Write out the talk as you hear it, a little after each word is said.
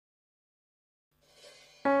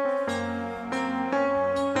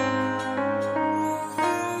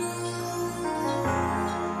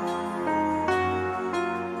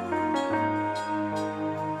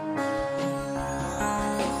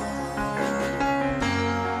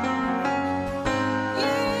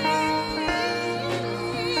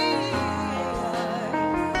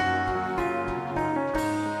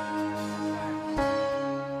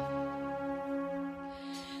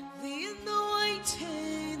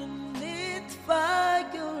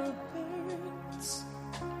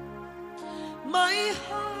My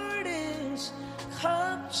heart is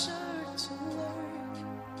captured to work.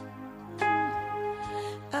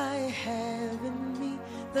 I have in me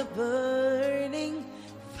the burning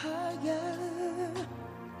fire.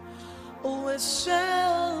 Oh, a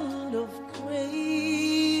sound of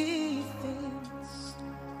great things.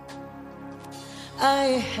 I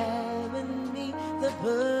have in me the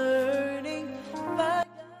burning fire.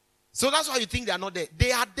 So that's why you think they are not there.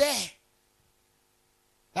 They are there.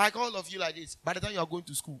 Like all of you like this. By the time you are going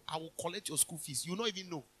to school, I will collect your school fees. You don't even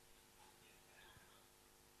know.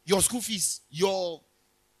 Your school fees, your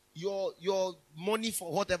money for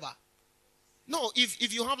whatever. No,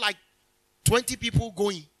 if you have like 20 people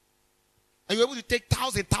going, and you're able to take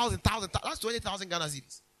thousand, that's 20,000 Ghana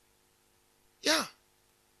cedis. Yeah.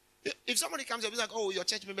 If somebody comes up, it's like, oh, your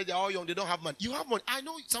church members, they're all young, they don't have money. You have money. I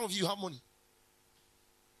know some of you have money.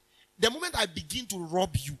 The moment I begin to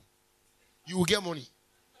rob you, you will get money.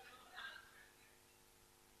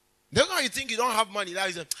 That's why you think you don't have money. That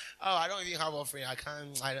is, oh, I don't even have offering. I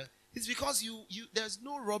don't. It's because you there's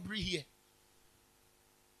no robbery here.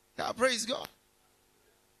 Yeah, praise God.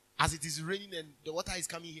 As it is raining and the water is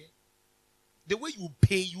coming here, the way you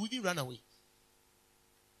pay, you even run away.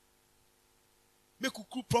 Make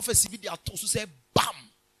a prophecy be there to say bam.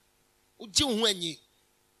 Oje when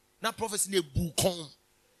na prophecy ne bukon.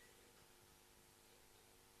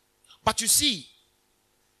 But you see,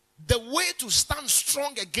 the way to stand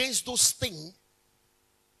strong against those things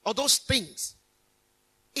or those things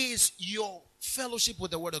is your fellowship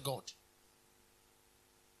with the Word of God.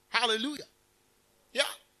 Hallelujah. Yeah.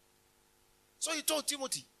 So he told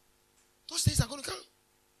Timothy, those things are going to come.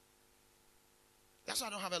 That's why I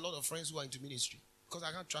don't have a lot of friends who are into ministry, because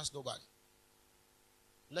I can't trust nobody.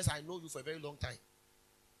 Unless I know you for a very long time.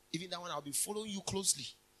 Even that one, I'll be following you closely.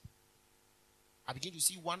 I begin to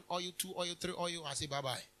see 1 oil, 2 oil, 3 oil, I say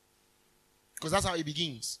bye-bye. Because that's how it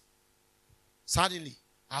begins. Suddenly,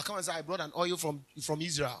 I'll come and say, I brought an oil from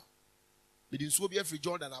Israel. But in Swabia free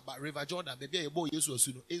Jordan, about River Jordan, baby, a boy, yes, or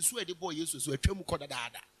soon. In Sweden, the boy, yes, or so, a tremu koda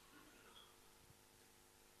dada.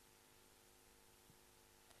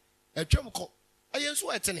 A tremu ko, a yes,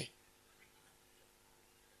 or a tenny.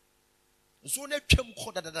 So, ne tremu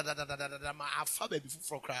koda dada, my alphabet before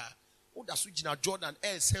for cry. Oh, that's which now Jordan,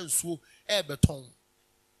 air sense, so air beton.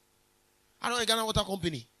 I don't know Water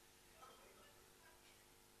Company.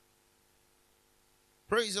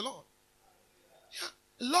 Praise the Lord.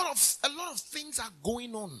 Yeah. A lot of things are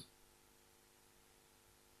going on.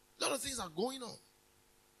 A lot of things are going on.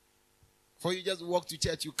 For you just walk to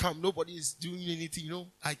church, you come, nobody is doing anything, you know.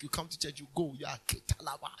 Like you come to church, you go, yeah,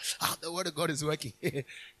 the word of God is working.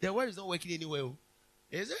 The word is not working anywhere.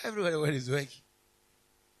 It's everywhere the word is working.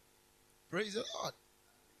 Praise the Lord.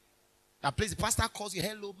 That place, the pastor calls you,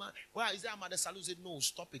 hello man. Why is that man? The salute said, no,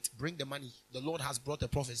 stop it. Bring the money. The Lord has brought a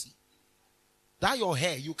prophecy. That your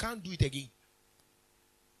hair, you can't do it again.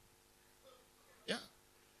 Yeah.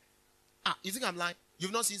 You think I'm lying?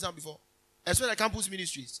 You've not seen some before? Especially at campus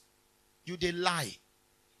ministries. They lie.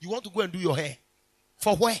 You want to go and do your hair.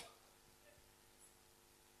 For where?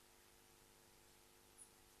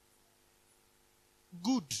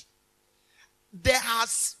 Good. There are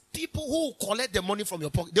people who will collect the money from your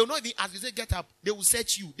pocket. They will not even, as you say, get up. They will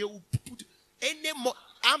search you. They will put any more.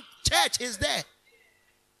 Church is there.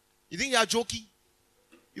 You think you are joking?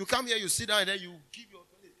 You come here, you sit down, and then you give your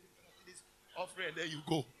offering, and then you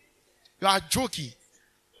go. You are joking.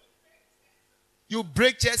 You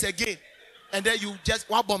break chairs again, and then you just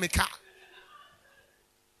one bomb a car.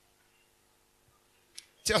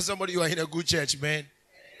 Tell somebody you are in a good church, man.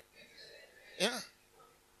 Yeah.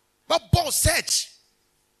 But boss search.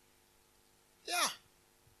 Yeah.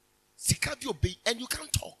 Sikabi obey, and you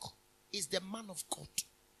can't talk. Is the man of God.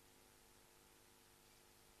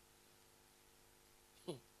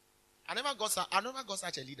 I never got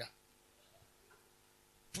such a leader.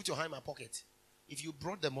 Put your hand in my pocket. If you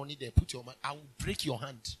brought the money there, put your hand. I will break your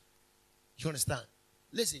hand. You understand?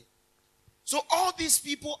 Listen. So all these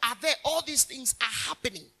people are there. All these things are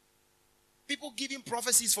happening. People giving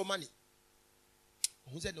prophecies for money.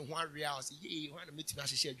 Who said the one real? I say, yeah, you want to meet me? I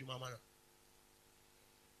share you, mama.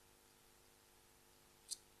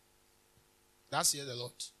 That's here the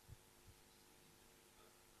Lord.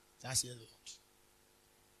 That's here the Lord.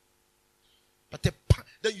 But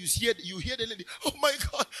then you hear the lady, oh my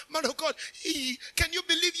God, man of God, can you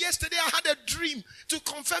believe yesterday I had a dream to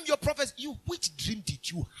confirm your prophecy? Which dream did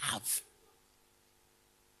you have?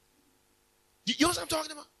 You know what I'm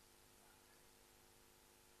talking about?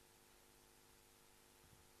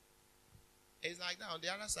 It's like that on the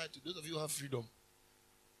other side, to those of you who have freedom.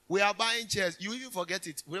 We are buying chairs. You even forget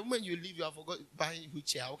it. When you leave, you have forgot buying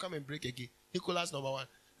which chair. I will come and break again. Nicholas number one.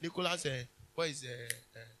 Nicholas, where is he?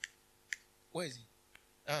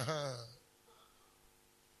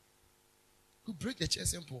 Who break the chair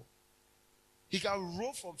simple. He can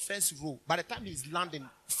roll from first row. By the time he's landing,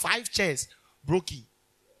 5 chairs broken.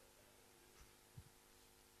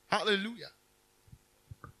 Hallelujah.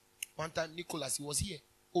 One time Nicholas, he was here.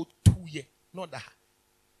 2 years. Not that.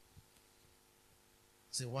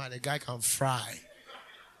 Say, wow, the guy can fry.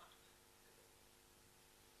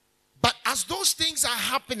 But as those things are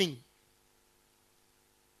happening,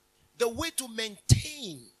 the way to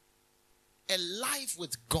maintain a life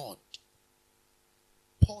with God,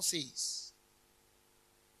 Paul says,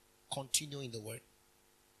 continue in the word.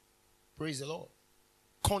 Praise the Lord.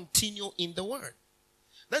 Continue in the word.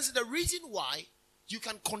 That's the reason why you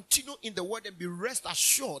can continue in the word and be rest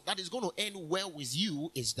assured that it's going to end well with you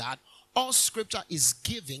is that all scripture is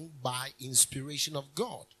given by inspiration of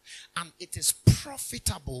God. And it is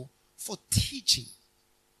profitable for teaching,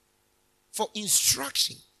 for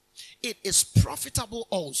instruction. It is profitable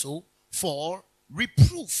also for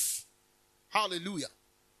reproof. Hallelujah.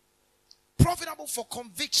 Profitable for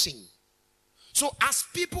conviction. So as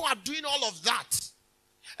people are doing all of that,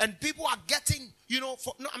 and people are getting,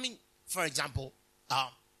 for example,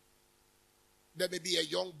 there may be a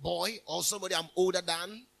young boy or somebody I'm older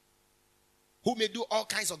than who may do all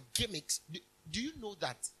kinds of gimmicks. Do you know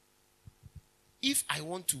that if I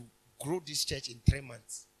want to grow this church in 3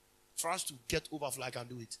 months, for us to get overflow, I can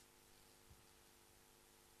do it?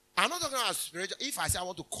 I'm not talking about spiritual. If I say I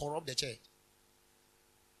want to corrupt the church,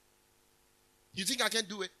 you think I can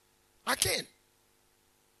do it? I can.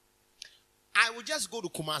 I will just go to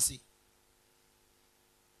Kumasi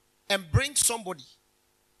and bring somebody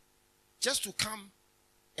just to come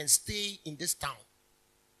and stay in this town.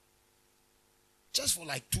 Just for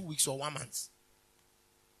like 2 weeks or 1 month.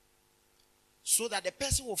 So that the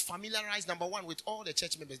person will familiarize, number one, with all the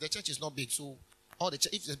church members. The church is not big, so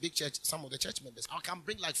if it's a big church, some of the church members, I can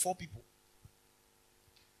bring like 4 people.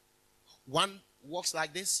 One walks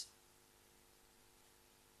like this.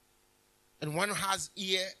 And one has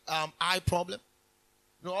eye problem.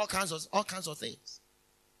 All kinds of things.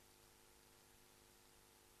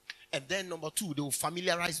 And then number 2, they will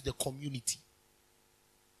familiarize the community.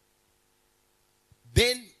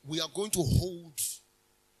 Then we are going to hold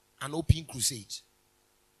an open crusade.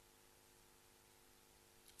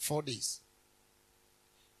 4 days.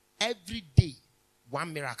 Every day,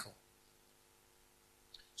 1 miracle.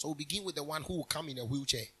 So we'll begin with the one who will come in a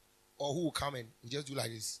wheelchair. Or who will come and we just do like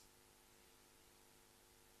this.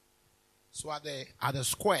 So at the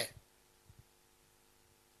square,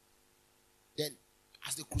 then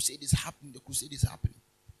as the crusade is happening,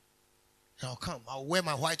 And I'll come, I'll wear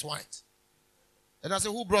my white. And I say,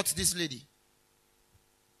 who brought this lady?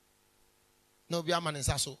 No, be a man in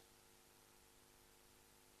Sasso.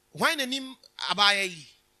 Why the name Abaye?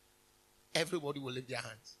 Everybody will lift their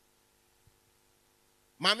hands.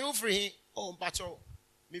 Mami free, Mpacho,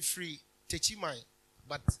 me free, teach mine,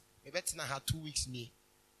 but me better not have 2 weeks me.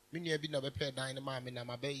 Me be no better than the man, na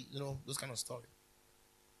my bay, those kind of story.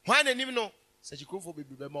 Why they even know? Said you go for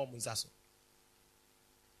baby mom in Sasso.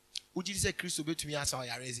 Would you say Christ obey to me as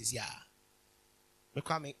I raise ya? Me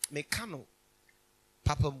cano,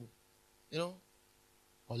 papa mu,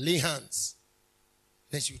 or lay hands.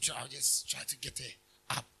 Then you just try to get it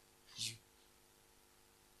up.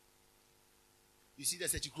 You see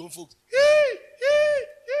that such grown folks.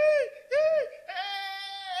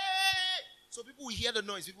 So people will hear the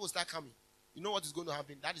noise, people will start coming. You know what is going to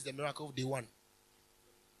happen? That is the miracle of day 1.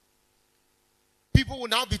 People will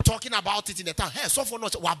now be talking about it in the town. Hey, so for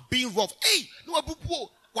not, we're being robbed. Hey, no, we're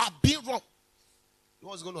being robbed. You know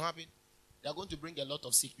what's going to happen? They are going to bring a lot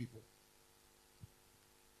of sick people.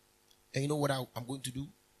 And you know what I'm going to do?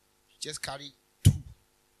 Just carry 2.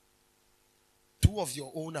 2 of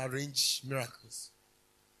your own arranged miracles.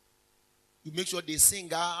 You make sure they sing,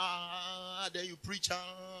 then you preach.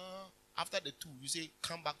 After the 2, you say,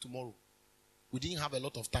 come back tomorrow. We didn't have a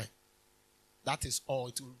lot of time. That is all.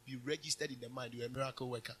 It will be registered in the mind. You're a miracle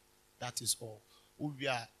worker. That is all. We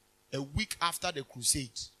are a week after the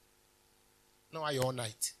crusade. Now are you all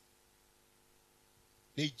night?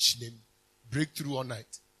 Breakthrough all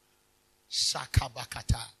night.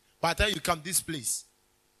 Shakabakata. By the time you come this place,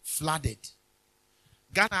 flooded.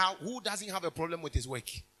 Ghana, who doesn't have a problem with his work?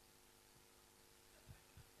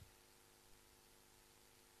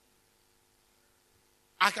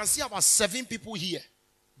 I can see about 7 people here.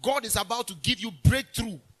 God is about to give you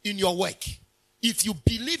breakthrough in your work. If you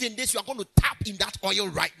believe in this, you are going to tap in that oil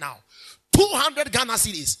right now. 200 Ghana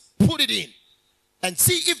cedis. Put it in. And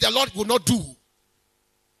see if the Lord will not do.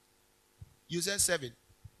 You said 7.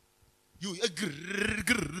 You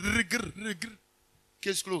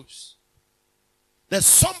case closed. There's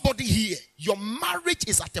somebody here. Your marriage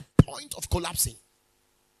is at a point of collapsing.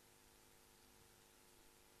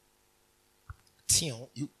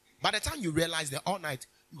 By the time you realize that all night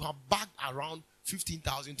you have bagged around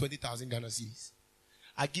 15,000, 20,000 Ghana cedis.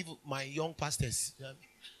 I give my young pastors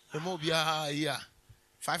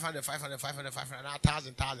 500,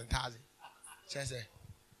 1,000.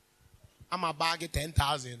 I'm a bag of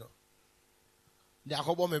 10,000. They are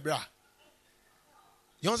me, bra.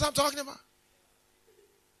 You know what I'm talking about?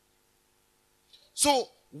 So,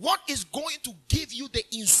 what is going to give you the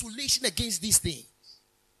insulation against these things?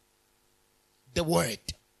 The word.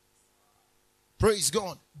 Praise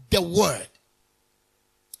God. The word.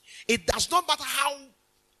 It does not matter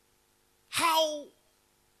how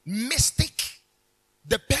mystic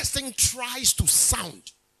the person tries to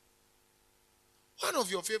sound. One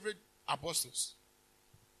of your favorite apostles,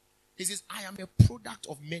 he says, I am a product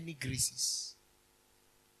of many graces.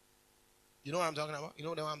 You know what I'm talking about? You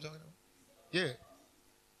know what I'm talking about? Yeah.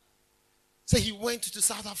 So he went to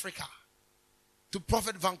South Africa to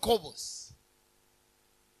Prophet Van Kobus.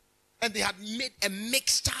 And they had made a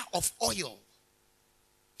mixture of oil.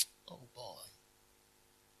 Oh boy.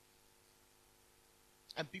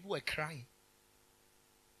 And people were crying.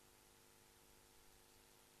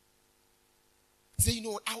 So, you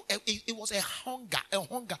know, it was a hunger.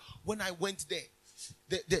 When I went there.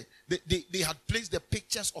 They had placed the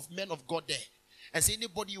pictures of men of God there. And say,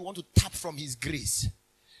 anybody you want to tap from his grace.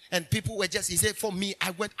 And people were just, he said, for me,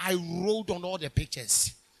 I rolled on all the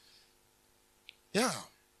pictures. Yeah.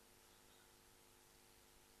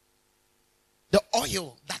 The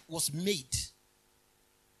oil that was made.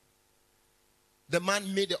 The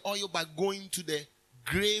man made the oil by going to the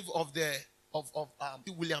grave of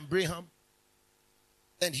William Branham.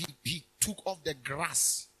 And he took off the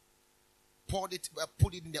grass, put it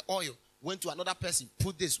in the oil, went to another person,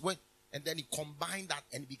 put this, and then he combined that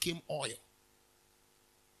and it became oil.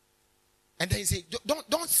 And then he said,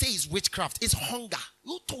 don't say it's witchcraft, it's hunger.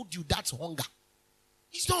 Who told you that's hunger?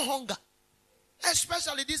 It's not hunger.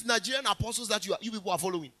 Especially these Nigerian apostles that you people are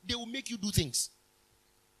following. They will make you do things.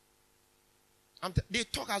 They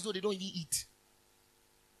talk as though they don't even eat.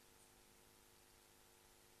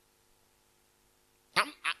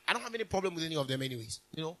 I don't have any problem with any of them anyways.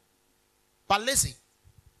 You know. But listen.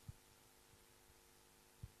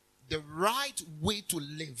 The right way to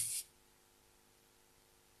live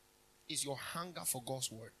is your hunger for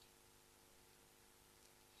God's word.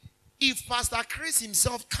 If Pastor Chris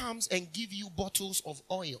himself comes and give you bottles of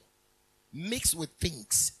oil mixed with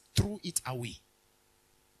things, throw it away.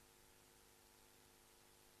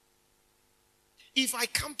 If I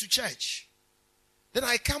come to church, then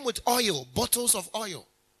I come with oil, bottles of oil.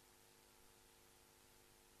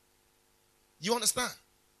 You understand?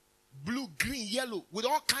 Blue, green, yellow, with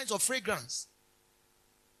all kinds of fragrance.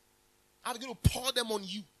 I'm going to pour them on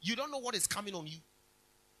you. You don't know what is coming on you.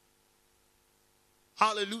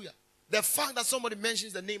 Hallelujah. The fact that somebody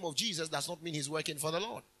mentions the name of Jesus does not mean he's working for the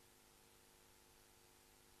Lord.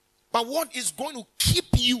 But what is going to keep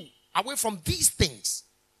you away from these things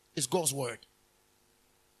is God's word.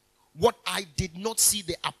 What I did not see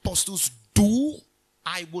the apostles do,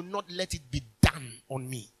 I will not let it be done on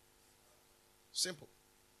me. Simple.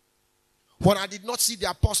 What I did not see the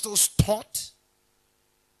apostles taught,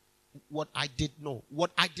 what I did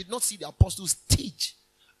not see the apostles teach,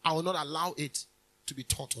 I will not allow it to be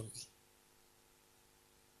taught on me.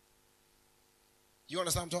 You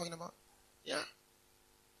understand what I'm talking about? Yeah.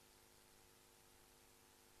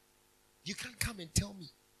 You can't come and tell me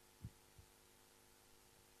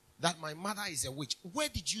that my mother is a witch. Where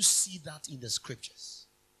did you see that in the scriptures?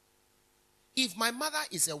 If my mother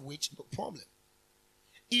is a witch, no problem.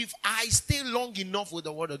 If I stay long enough with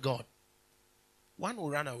the word of God, one will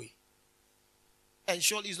run away. And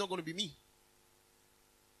surely it's not going to be me.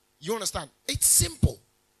 You understand? It's simple.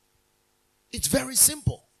 It's very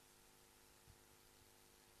simple.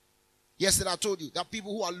 Yesterday I told you that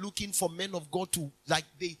people who are looking for men of God to, like,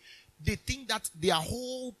 they think that their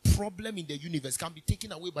whole problem in the universe can be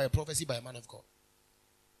taken away by a prophecy by a man of God.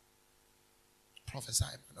 Prophesy,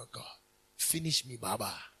 man of God. Finish me,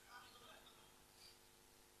 Baba.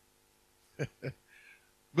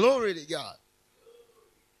 Glory to God.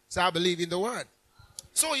 So I believe in the word.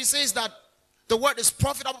 So he says that the word is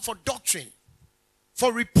profitable for doctrine,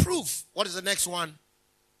 for reproof. What is the next one?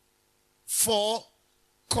 For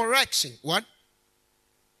correction. What?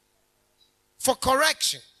 For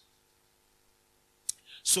correction.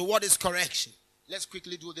 So what is correction? Let's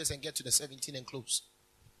quickly do this and get to the 17 and close.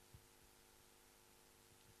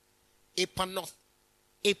 Epanoth.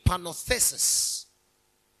 Epanothesis.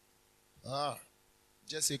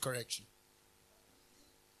 Just a correction.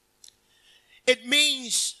 It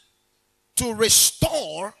means to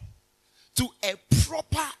restore to a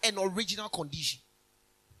proper and original condition.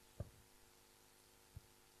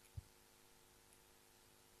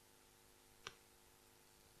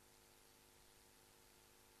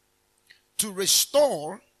 To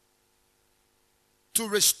restore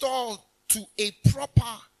to a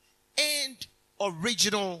proper and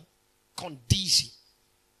original condition.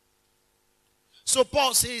 So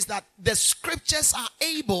Paul says that the scriptures are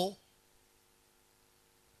able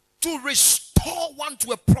to restore one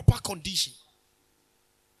to a proper condition.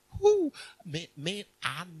 Ooh, man,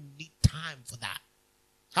 I need time for that.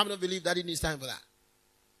 How many believe that he needs time for that?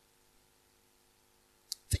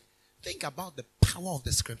 Think about the power of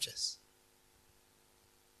the scriptures.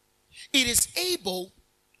 It is able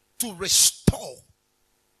to restore.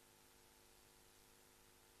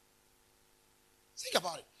 Think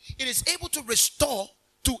about it. It is able to restore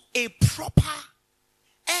to a proper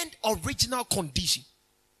and original condition.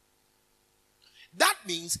 That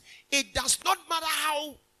means it does not matter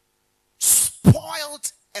how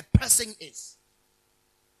spoiled a person is.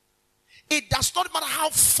 It does not matter how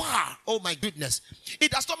far, oh my goodness,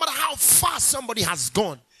 it does not matter how far somebody has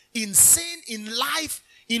gone in sin, in life,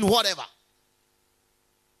 in whatever.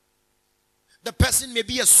 The person may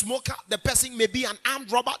be a smoker, the person may be an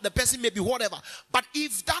armed robber, the person may be whatever. But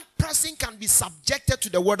if that person can be subjected to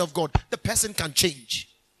the word of God, the person can change.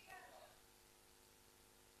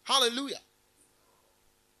 Hallelujah.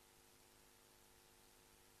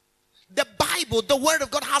 The Bible, the word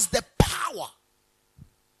of God, has the power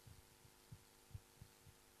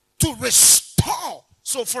to restore.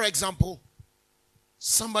 So for example,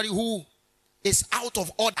 somebody who is out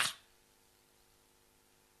of order.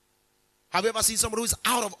 Have you ever seen somebody who is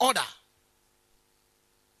out of order?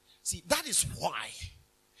 See, that is why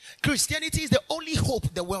Christianity is the only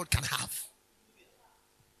hope the world can have.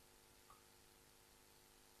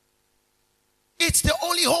 It's the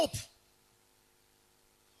only hope.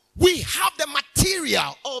 We have the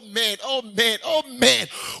material. Oh man, oh man, oh man.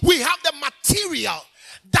 We have the material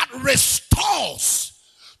that restores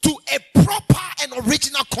to a proper and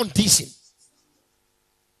original condition.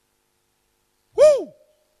 Woo!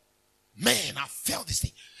 Man, I felt this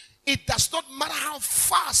thing. It does not matter how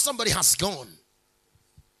far somebody has gone.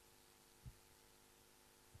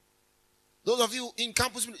 Those of you in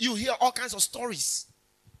campus, you hear all kinds of stories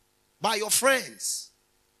by your friends.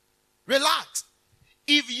 Relax.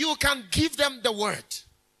 If you can give them the word,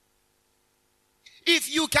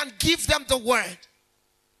 if you can give them the word,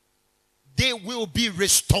 they will be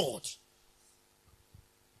restored.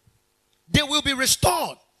 They will be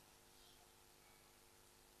restored.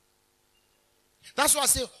 That's why I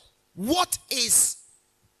say, what is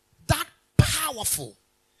that powerful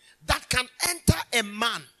that can enter a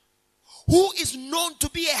man who is known to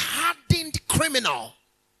be a hardened criminal,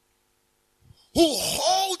 who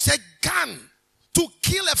holds a gun to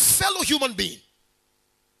kill a fellow human being?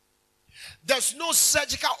 There's no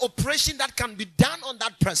surgical operation that can be done on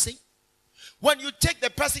that person. When you take the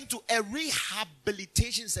person to a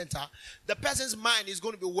rehabilitation center, the person's mind is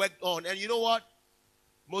going to be worked on. And you know what?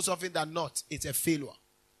 Most often than not, it's a failure.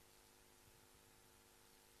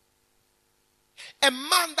 A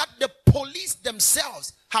man that the police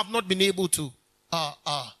themselves have not been able to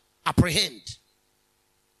apprehend.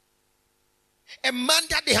 A man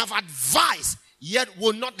that they have advised, yet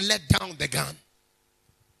will not let down the gun.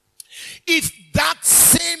 If that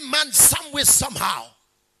same man somewhere, somehow,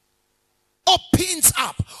 opens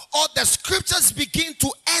up, or the scriptures begin to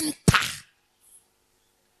enter,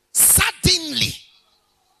 suddenly,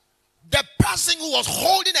 the person who was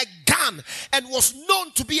holding a gun and was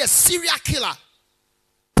known to be a serial killer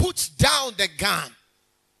puts down the gun,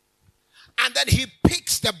 and then he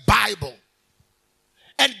picks the Bible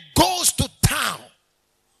and goes to town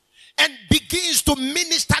and begins to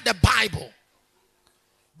minister the Bible.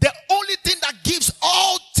 The only thing that gives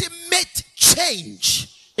ultimate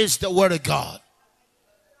change is the word of God.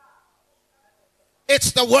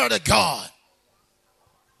 It's the word of God.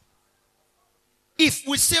 If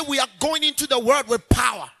we say we are going into the word with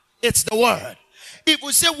power, it's the word. If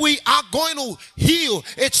we say we are going to heal,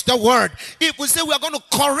 it's the word. If we say we are going to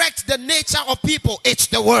correct the nature of people, it's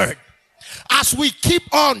the word. As we keep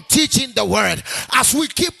on teaching the word, as we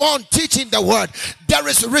keep on teaching the word, there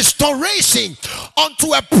is restoration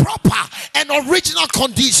unto a proper and original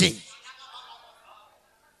condition.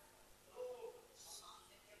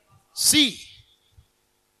 See,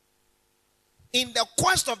 in the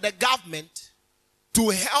quest of the government to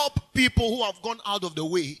help people who have gone out of the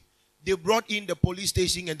way, they brought in the police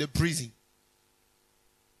station and the prison.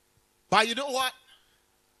 But you know what?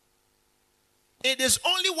 It is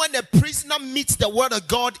only when the prisoner meets the word of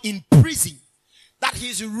God in prison that he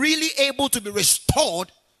is really able to be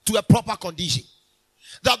restored to a proper condition.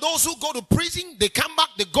 That those who go to prison, they come back,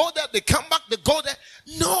 they go there, they come back, they go there.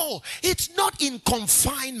 No, it's not in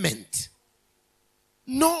confinement.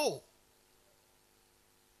 No.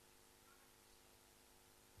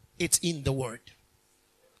 It's in the word.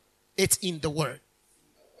 It's in the word.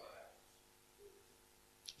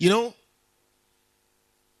 You know,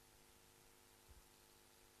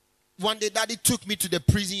 one day daddy took me to the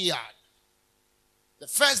prison yard. The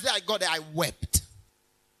first day I got there, I wept.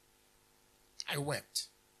 I wept.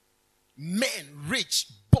 Men, rich,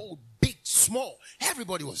 bold, big, small,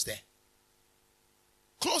 everybody was there.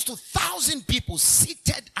 Close to 1,000 people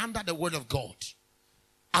seated under the word of God.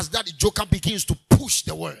 As Daddy Joker begins to push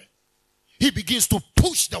the word. He begins to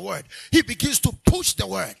push the word. He begins to push the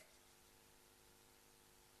word.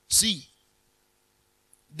 See,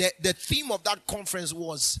 the theme of that conference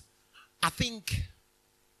was, I think,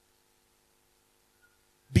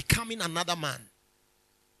 becoming another man.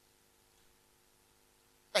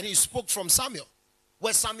 And he spoke from Samuel,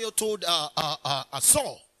 where Samuel told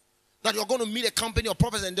Saul that you're going to meet a company of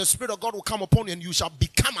prophets and the Spirit of God will come upon you and you shall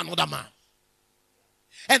become another man.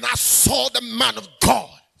 And I saw the man of God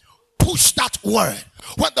push that word.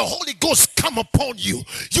 When the Holy Ghost come upon you,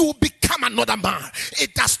 you will become another man.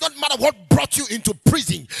 It does not matter what brought you into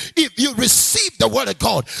prison. If you receive the word of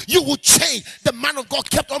God, you will change. The man of God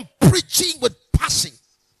kept on preaching with passion.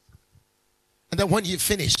 And then when he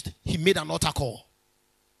finished, he made an altar call.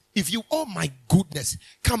 If you, oh my goodness,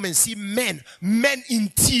 come and see men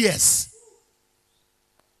in tears.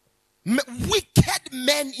 Wicked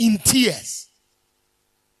men in tears.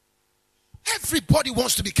 Everybody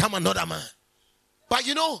wants to become another man. But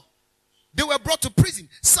you know, they were brought to prison.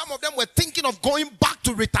 Some of them were thinking of going back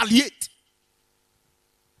to retaliate.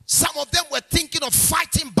 Some of them were thinking of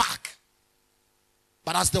fighting back.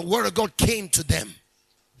 But as the word of God came to them,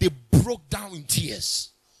 they broke down in tears.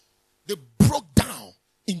 They broke down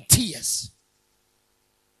in tears.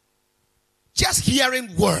 Just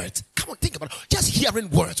hearing words. Come on, think about it. Just hearing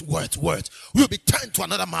words. You'll be turned to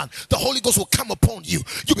another man. The Holy Ghost will come upon you.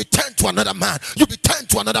 You'll be turned to another man. You'll be turned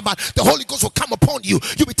to another man. The Holy Ghost will come upon you.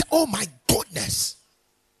 You'll be oh my goodness.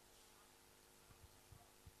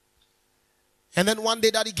 And then one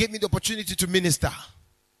day Daddy gave me the opportunity to minister.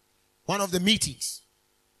 One of the meetings.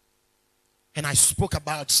 And I spoke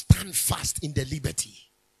about stand fast in the liberty.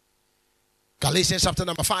 Galatians chapter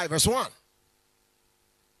number 5 verse 1.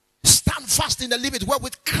 Stand fast in the liberty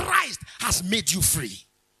wherewith Christ has made you free.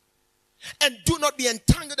 And do not be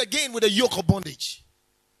entangled again with the yoke of bondage.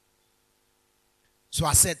 So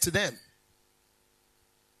I said to them,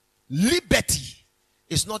 liberty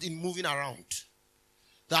is not in moving around.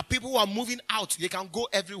 There are people who are moving out. They can go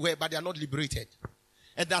everywhere, but they are not liberated.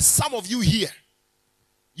 And there are some of you here,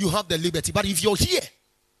 you have the liberty. But if you're here,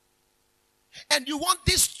 and you want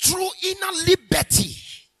this true inner liberty,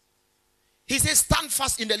 he says, stand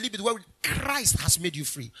fast in the liberty where Christ has made you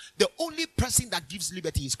free. The only person that gives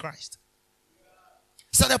liberty is Christ.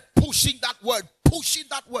 So they're pushing that word.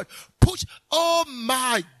 Push. Oh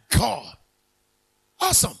my God.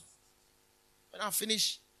 Awesome. When I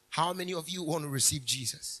finish, how many of you want to receive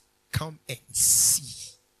Jesus? Come and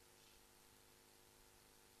see.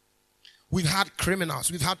 We've had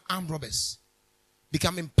criminals. We've had armed robbers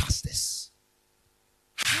becoming pastors.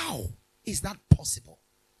 How is that possible?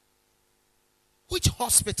 Which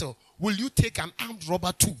hospital will you take an armed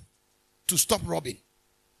robber to stop robbing?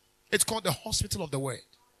 It's called the hospital of the word.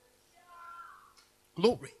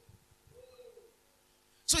 Glory.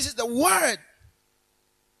 So it says the word,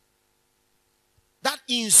 that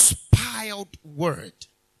inspired word.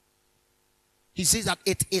 He says that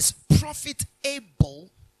it is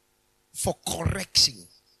profitable for correction,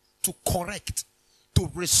 to correct, to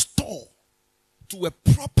restore to a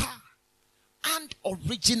proper and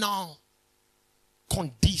original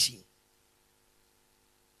condition.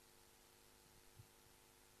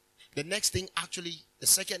 The next thing, actually, the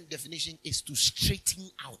second definition is to straighten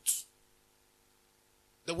out.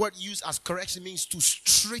 The word used as correction means to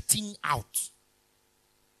straighten out.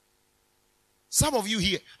 Some of you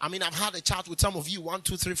here, I've had a chat with some of you, 1,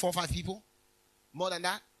 2, 3, 4, 5 people, more than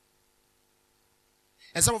that.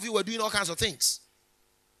 And some of you were doing all kinds of things.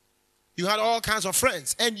 You had all kinds of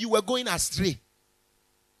friends, and you were going astray.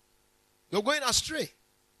 You're going astray.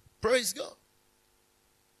 Praise God.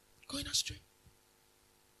 Going astray.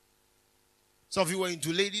 Some of you were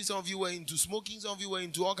into ladies, some of you were into smoking, some of you were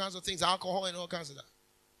into all kinds of things, alcohol and all kinds of that.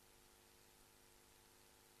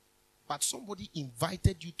 But somebody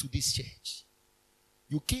invited you to this church.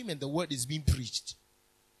 You came and the word is being preached.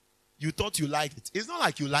 You thought you liked it. It's not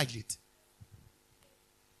like you liked it.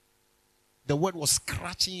 The word was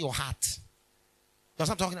scratching your heart. That's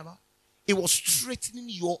what I'm talking about. It was straightening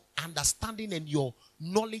your understanding and your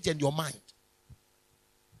knowledge and your mind.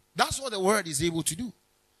 That's what the word is able to do.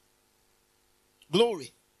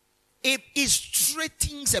 Glory. It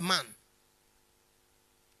straightens a man.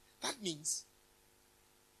 That means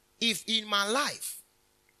if in my life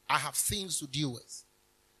I have things to deal with,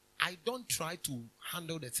 I don't try to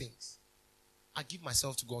handle the things. I give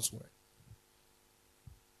myself to God's word.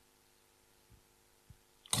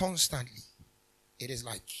 Constantly. It is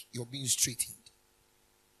like you're being straightened.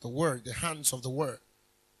 The word, the hands of the word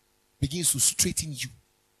begins to straighten you.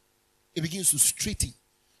 It begins to straighten.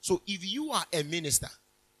 So if you are a minister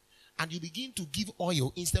and you begin to give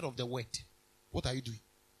oil instead of the word, what are you doing?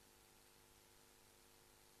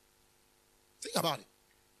 Think about it.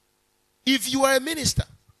 If you are a minister,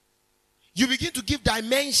 you begin to give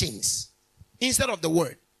dimensions instead of the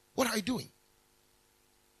word, what are you doing?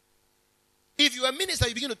 If you are a minister,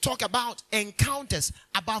 you begin to talk about encounters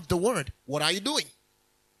above the word, what are you doing?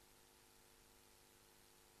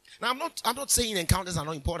 Now, I'm not saying encounters are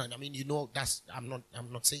not important. I mean, you know, I'm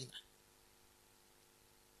not saying that.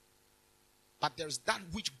 But there's that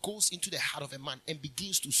which goes into the heart of a man and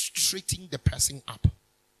begins to straighten the person up.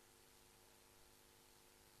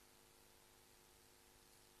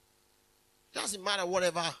 Doesn't matter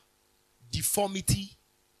whatever deformity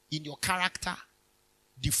in your character,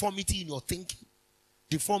 deformity in your thinking,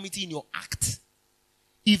 deformity in your act.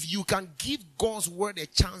 If you can give God's word a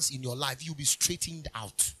chance in your life, you'll be straightened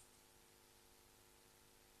out.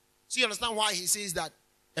 So you understand why he says that,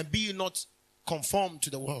 and be ye not conformed to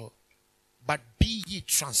the world, but be ye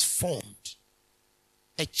transformed,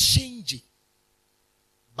 a changing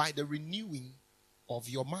by the renewing of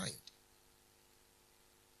your mind.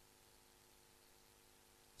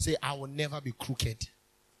 Say, I will never be crooked.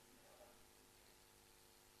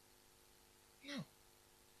 No.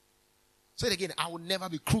 Say it again, I will never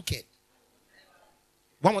be crooked.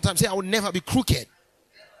 One more time, say, I will never be crooked.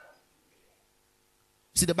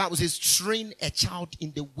 See, the Bible says, train a child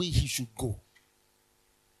in the way he should go.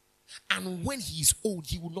 And when he is old,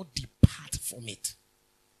 he will not depart from it.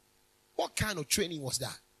 What kind of training was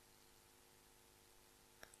that?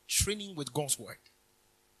 Training with God's word.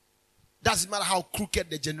 Doesn't matter how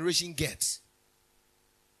crooked the generation gets.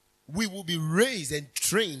 We will be raised and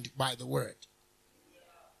trained by the word.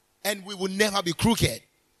 And we will never be crooked.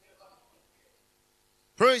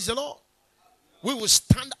 Praise the Lord. We will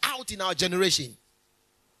stand out in our generation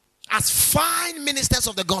as fine ministers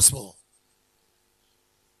of the gospel.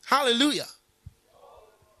 Hallelujah.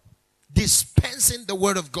 Dispensing the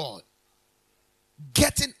word of God.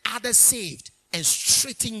 Getting others saved and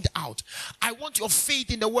straightened out. I want your faith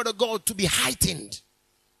in the word of God to be heightened.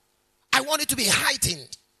 I want it to be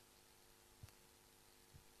heightened.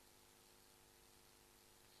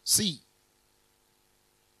 See,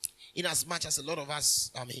 in as much as a lot of us,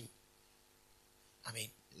 I mean,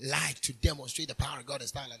 like to demonstrate the power of God and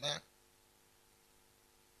stuff like that,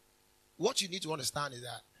 what you need to understand is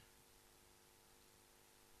that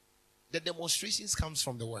the demonstrations comes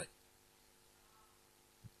from the word.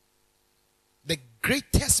 The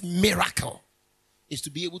greatest miracle is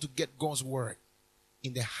to be able to get God's word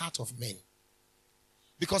in the heart of men.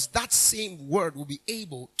 Because that same word will be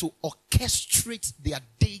able to orchestrate their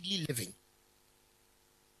daily living.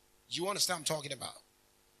 You understand what I'm talking about?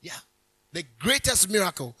 Yeah. The greatest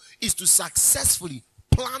miracle is to successfully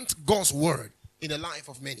plant God's word in the life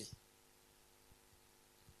of many.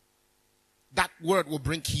 That word will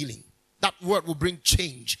bring healing. That word will bring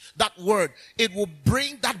change. That word, it will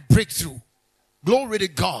bring that breakthrough. Glory to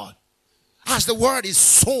God. As the word is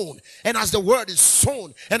sown, and as the word is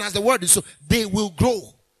sown, and as the word is sown, they will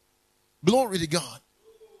grow. Glory to God.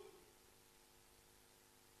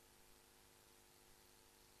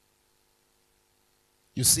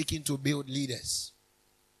 You're seeking to build leaders.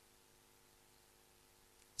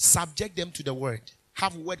 Subject them to the word.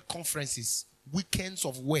 Have word conferences, weekends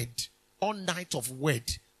of word, all night of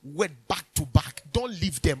word back to back. Don't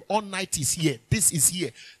leave them. All night is here. This is here.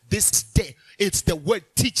 This is there. It's the word.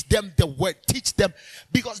 Teach them the word. Teach them.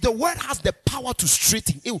 Because the word has the power to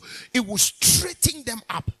straighten. It will straighten them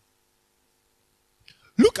up.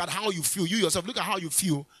 Look at how you feel. You yourself, look at how you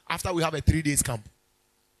feel after we have a 3 days camp.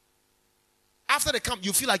 After the camp,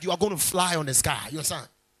 you feel like you are going to fly on the sky. You understand?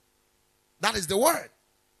 That is the word.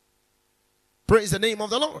 Praise the name of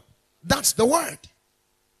the Lord. That's the word.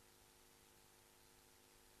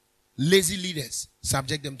 Lazy leaders,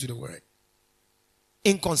 subject them to the word.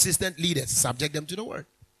 inconsistent leaders, subject them to the word.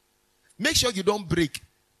 Make sure you don't break.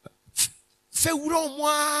 You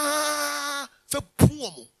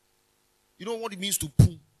know what it means to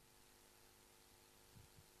poo.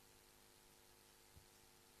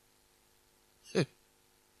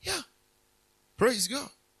 Yeah. Praise God.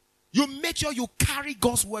 You make sure you carry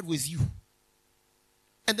God's word with you.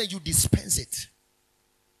 And then you dispense it.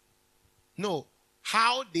 No.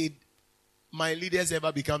 How did my leaders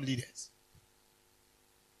ever become leaders?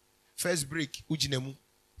 First break, ujinemu.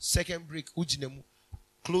 Second break, ujinemu.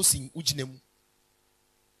 Closing, ujinemu.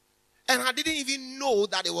 And I didn't even know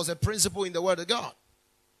that it was a principle in the word of God.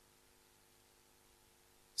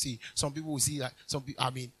 See, some people will see that.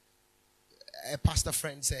 A pastor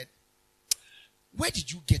friend said, "Where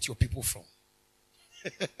did you get your people from?"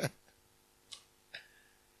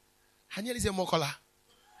 Hanyeli say Mokola.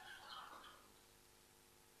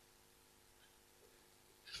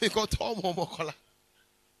 Because Tom Mokola.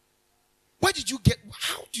 Where did you get?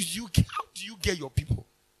 How do you get your people?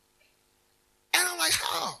 And I'm like,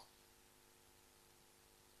 how?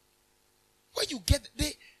 Where you get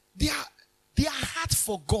their heart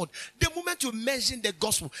for God. The moment you mention the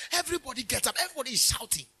gospel, everybody gets up. Everybody is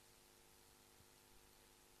shouting.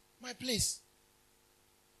 My place.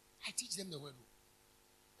 I teach them the word.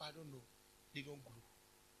 But I don't know. They don't grow.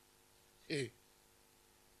 Hey.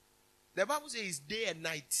 The Bible says it's day and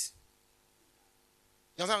night.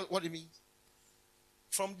 You understand what it means?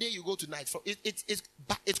 From day you go to night.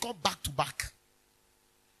 It's called back to back.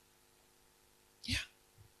 Yeah.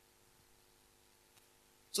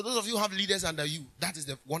 So those of you who have leaders under you, that is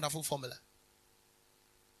the wonderful formula.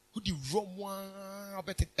 Who the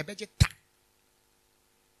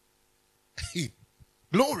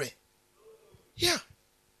glory. Yeah.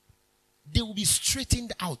 They will be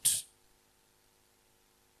straightened out.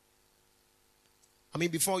 I mean,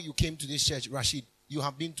 before you came to this church, Rashid, you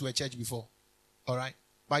have been to a church before. All right?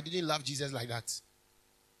 But I didn't love Jesus like that.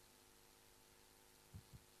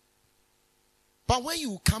 But when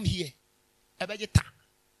you come here, yeah.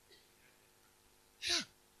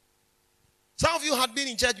 Some of you had been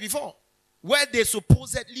in church before where they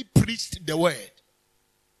supposedly preached the word.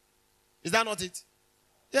 Is that not it?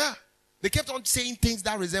 Yeah. They kept on saying things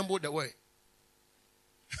that resembled the word.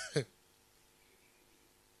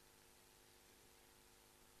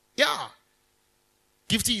 Yeah.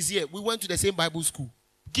 Gifty is here. We went to the same Bible school.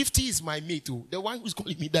 Gifty is my mate too. The one who's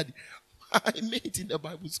calling me daddy. I mate in the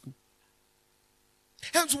Bible school.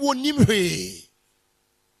 Hence one name.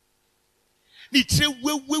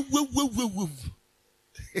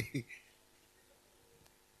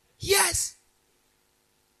 Yes.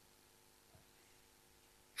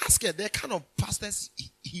 Ask her the kind of pastors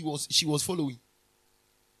she was following.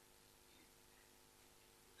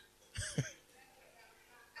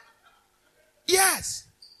 Yes.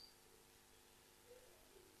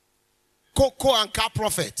 Cocoa and car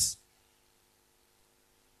prophets.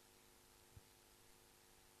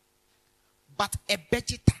 But a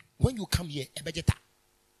vegeta, when you come here, a vegeta.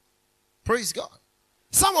 Praise God.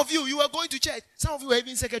 Some of you are going to church. Some of you are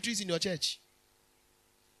even secretaries in your church.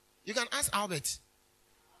 You can ask Albert.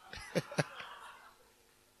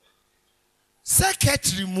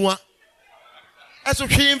 Secretary moi. As a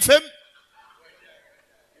him.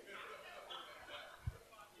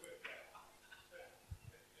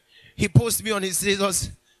 He posted me on his status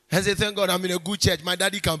and said, "Thank God I'm in a good church. My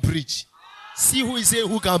daddy can preach." See who is saying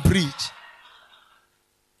who can preach.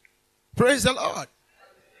 Praise the Lord.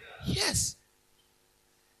 Yes.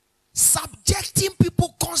 Subjecting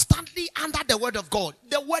people constantly under the word of God.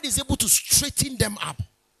 The word is able to straighten them up.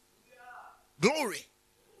 Glory.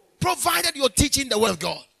 Provided you're teaching the word of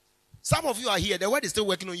God. Some of you are here. The word is still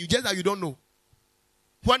working on you, just that you don't know.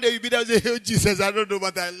 One day you'll be there and say, "Hey, Jesus, I don't know,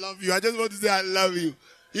 but I love you. I just want to say I love you."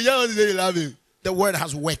 You just want to say you love him. The word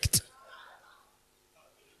has worked.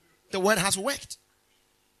 The word has worked.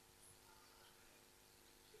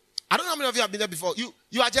 I don't know how many of you have been there before. You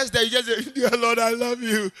are just there. You just say, "Dear Lord, I love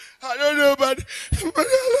you. I don't know, but I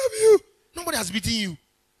love you." Nobody has beaten you.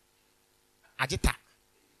 Ajita.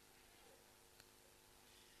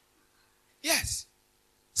 Yes.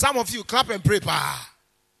 Some of you clap and pray. Pa.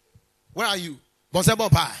 Where are you? Bonsebo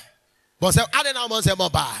pa. Bonsebo. I don't know Bonsebo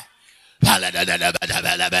pa.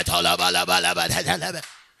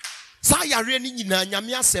 Saya reni na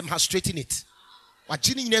nyamia sem has straightened it.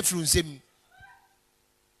 Wajini nyine frunzem.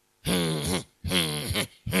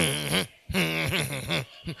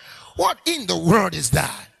 What in the world is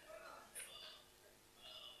that?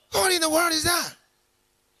 What in the world is that?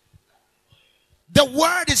 The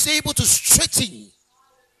word is able to straighten.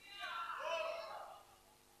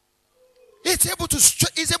 It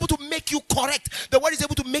It's able to make you correct. The word is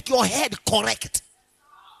able to make your head correct.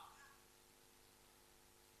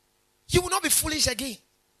 You will not be foolish again.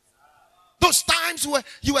 Those times where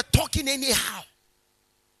you were talking anyhow,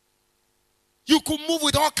 you could move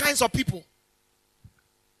with all kinds of people.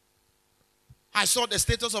 I saw the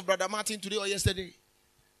status of Brother Martin today or yesterday.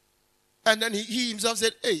 And then he himself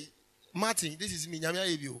said, hey, Martin, this is me.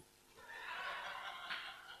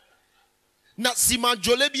 Na Sima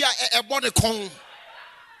Jolebia ebode kong.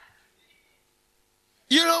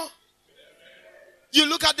 You know, you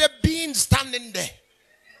look at the being standing there.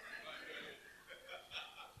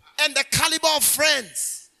 And the caliber of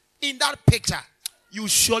friends in that picture, you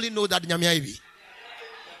surely know that Nyamiaibi.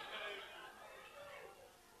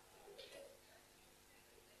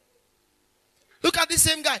 Look at this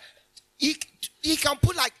same guy. He can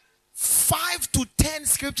put like 5 to 10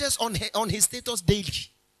 scriptures on his status daily.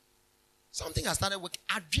 Something has started working.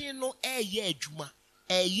 Adreno eye juma.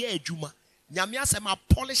 Eye juma. Nyamia sema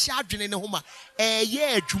polish adreno ne homa.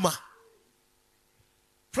 Eye juma.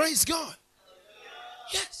 Praise God.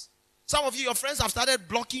 Yes. Some of you, your friends have started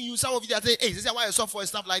blocking you. Some of you, they are saying, hey, this is why you suffer and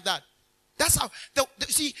stuff like that. That's how,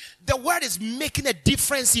 see, the word is making a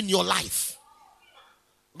difference in your life.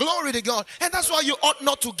 Glory to God. And that's why you ought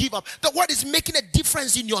not to give up. The word is making a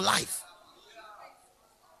difference in your life.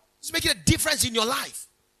 It's making a difference in your life.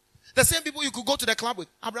 The same people you could go to the club with,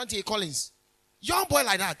 Abraham T. Collins. Young boy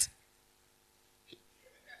like that.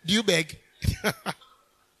 Do you beg?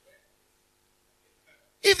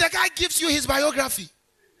 If the guy gives you his biography,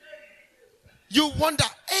 you wonder,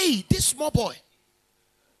 hey, this small boy.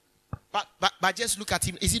 But just look at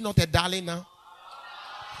him. Is he not a darling now?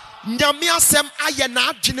 Nyamia sem aye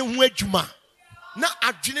na adwene ho adwuma. Na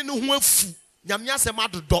adwene no ho afu. Nyamia sem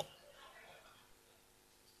adodo.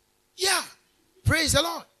 Yeah. Praise the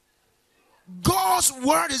Lord. God's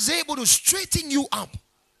word is able to straighten you up.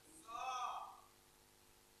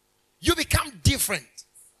 You become different.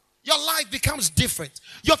 Your life becomes different.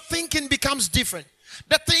 Your thinking becomes different.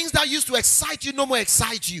 The things that used to excite you no more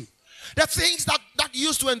excite you. The things that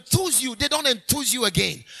used to enthuse you, they don't enthuse you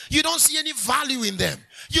again. You don't see any value in them.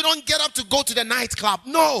 You don't get up to go to the nightclub.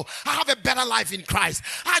 No, I have a better life in Christ.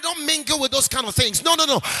 I don't mingle with those kind of things. No.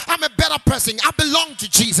 I'm a better person. I belong to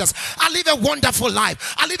Jesus. I live a wonderful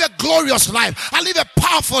life. I live a glorious life. I live a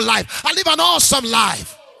powerful life. I live an awesome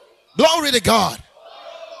life. Glory to God.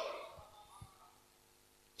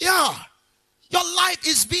 Yeah. Your life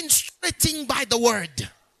is being straightened by the word.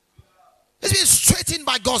 It's being straightened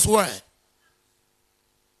by God's word.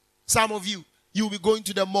 Some of you will be going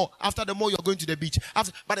to the mall. After the mall, you're going to the beach.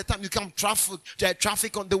 By the time you come,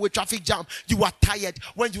 traffic on the way, traffic jam, you are tired.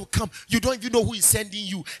 When you come, you don't even know who is sending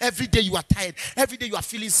you. Every day you are tired. Every day you are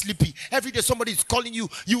feeling sleepy. Every day somebody is calling you.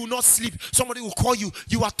 You will not sleep. Somebody will call you.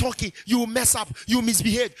 You are talking. You will mess up. You will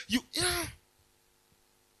misbehave. Yeah.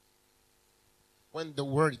 When the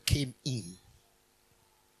word came in,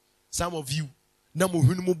 some of you, you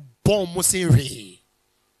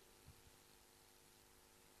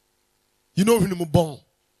know when I'm born.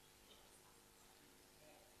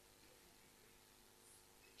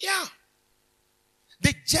 Yeah.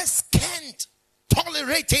 They just can't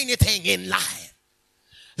tolerate anything in life.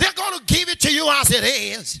 They're going to give it to you as it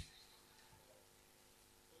is.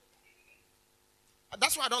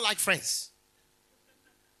 That's why I don't like friends.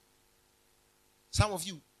 Some of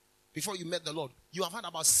you, before you met the Lord, you have had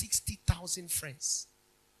about 60,000 friends.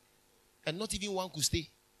 And not even one could stay.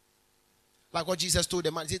 Like what Jesus told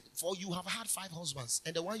the man. He said, for you have had 5 husbands.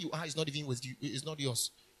 And the one you are is not even with you. It's not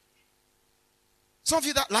yours. Some of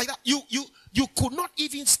you that like that. You could not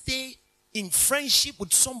even stay in friendship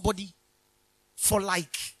with somebody for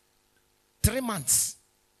like 3 months.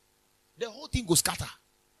 The whole thing goes scatter.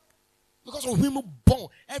 Because of women born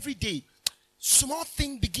every day. Small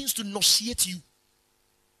thing begins to nauseate you.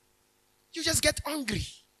 You just get angry.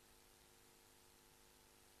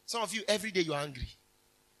 Some of you, every day you are angry.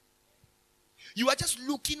 You are just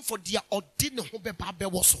looking for their ordinary.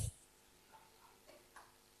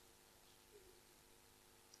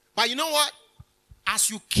 But you know what? As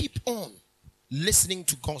you keep on listening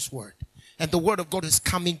to God's word, and the word of God is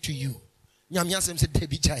coming to you,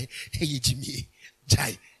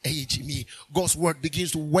 God's word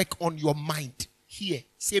begins to work on your mind. Here,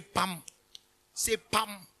 say pam. Say pam.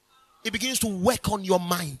 It begins to work on your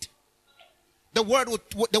mind. The word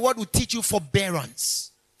will teach you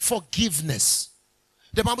forbearance, forgiveness.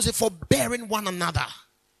 The Bible says forbearing one another.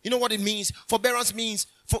 You know what it means? Forbearance means,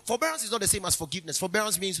 forbearance is not the same as forgiveness.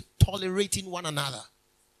 Forbearance means tolerating one another.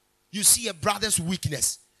 You see a brother's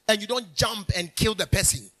weakness and you don't jump and kill the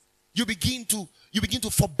person. You begin to You begin to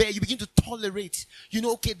forbear. You begin to tolerate. You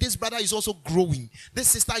know, okay, this brother is also growing. This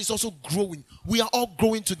sister is also growing. We are all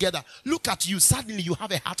growing together. Look at you. Suddenly you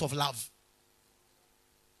have a heart of love.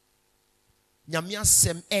 Nyamia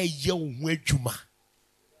sem eye wo adwuma.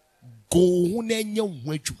 Go na enye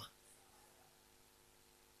wo adwuma.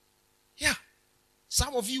 Yeah.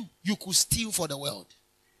 Some of you could steal for the world.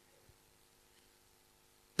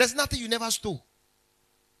 There's nothing you never stole.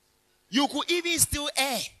 You could even steal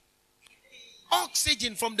air.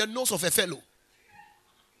 Oxygen from the nose of a fellow.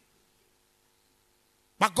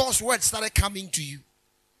 But God's word started coming to you.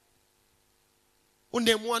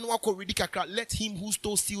 Let him who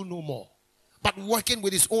stole steal no more. But working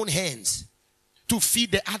with his own hands to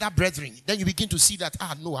feed the other brethren. Then you begin to see that,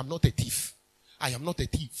 no, I'm not a thief. I am not a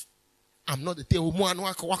thief. I'm not a thief.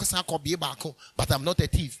 But I'm not a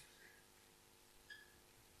thief.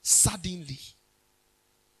 Suddenly,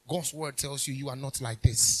 God's word tells you, you are not like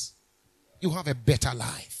this. You have a better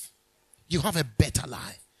life. You have a better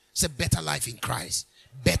life. It's a better life in Christ.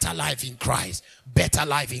 Better life in Christ. Better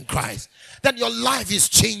life in Christ. Then your life is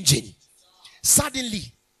changing.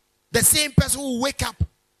 Suddenly, the same person will wake up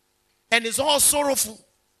and is all sorrowful.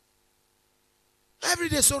 Every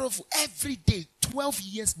day sorrowful. Every day. 12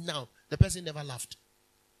 years now. The person never laughed.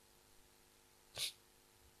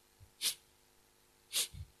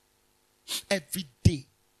 Every day.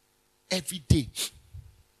 Every day.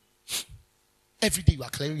 Every day you are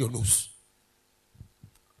clearing your nose.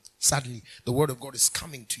 Suddenly, the word of God is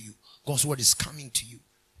coming to you. God's word is coming to you.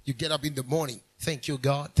 You get up in the morning. Thank you,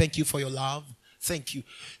 God. Thank you for your love. Thank you.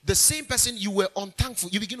 The same person you were unthankful,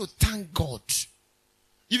 you begin to thank God.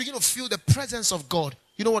 You begin to feel the presence of God.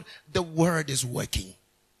 You know what? The word is working.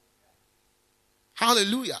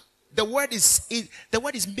 Hallelujah. The word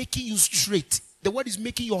is making you straight. The word is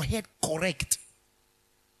making your head correct.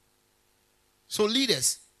 So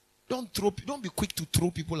leaders, don't be quick to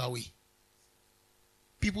throw people away.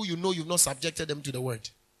 People you know you've not subjected them to the word.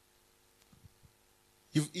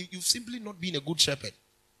 You've simply not been a good shepherd.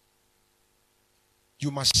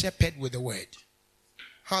 You must shepherd with the word.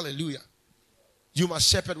 Hallelujah. You must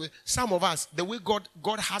shepherd with some of us, the way God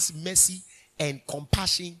has mercy and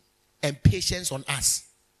compassion and patience on us.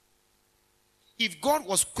 If God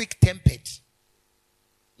was quick-tempered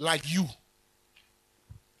like you will,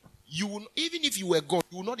 even if you were God,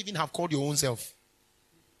 you would not even have called your own self.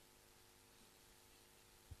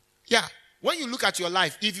 Yeah. When you look at your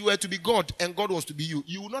life, if you were to be God and God was to be you,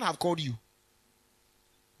 you would not have called you.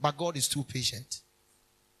 But God is too patient.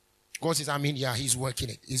 God says, he's working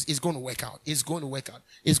it. It's going to work out. It's going to work out.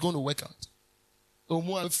 It's going to work out.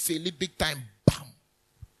 Big time, bam.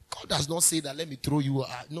 God does not say that, let me throw you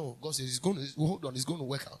out. No, God says, hold on, it's going to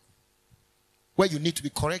work out. Where you need to be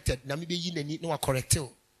corrected, no correct.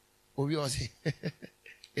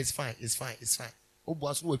 It's fine.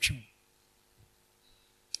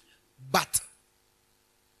 But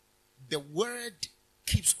the word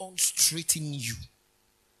keeps on straightening you.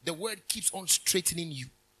 The word keeps on straightening you.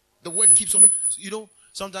 The word keeps on,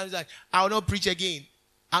 sometimes like, I'll not preach again.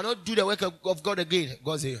 I'll not do the work of God again.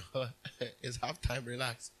 God says, it's half time,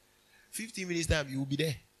 relax. 15 minutes time, you will be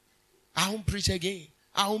there. I won't preach again.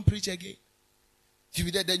 You'll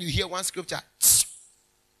be there, then you hear one scripture.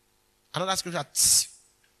 Another scripture.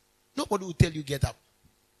 Nobody will tell you get up.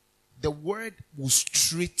 The word will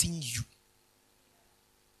straighten you.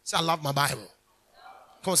 Say, I love my Bible.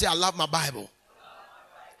 Come on, say, I love my Bible.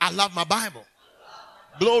 I love my Bible.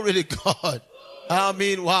 Glory to God.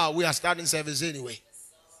 Wow, we are starting service anyway.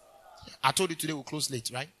 I told you today we'll close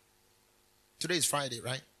late, right? Today is Friday,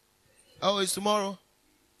 right? Oh, it's tomorrow?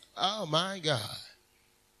 Oh, my God.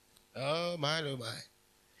 Oh, my.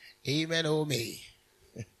 Amen, oh, me.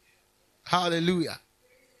 Hallelujah.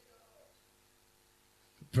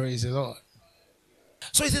 Praise the Lord.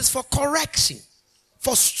 So it is for correction,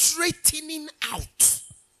 for straightening out.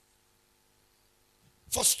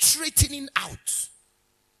 For straightening out.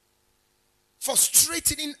 For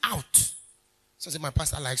straightening out. So I said, my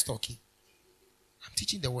pastor likes talking. I'm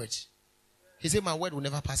teaching the word. He said, my word will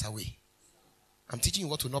never pass away. I'm teaching you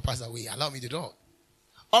what will not pass away. Allow me to do.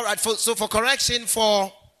 All right. So for correction,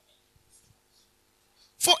 for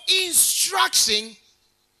instruction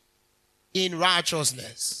in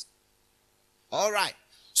righteousness. All right.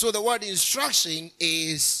 So the word instruction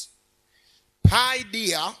is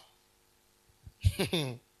paideia.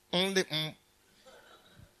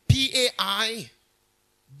 P-A-I-D-E-I-A.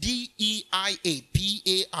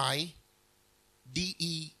 P-A-I-D-E-I-A.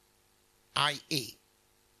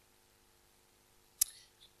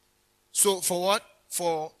 So for what?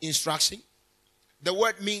 For instruction. The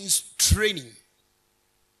word means training.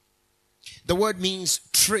 The word means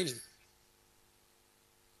training.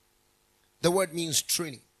 The word means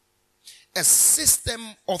training. A system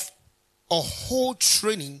of a whole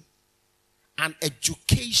training and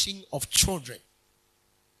education of children.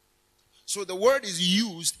 So the word is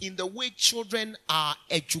used in the way children are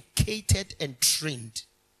educated and trained.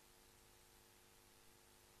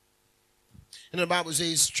 And the Bible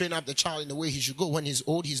says, train up the child in the way he should go. When he's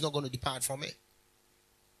old, he's not going to depart from it.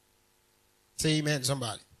 Say amen,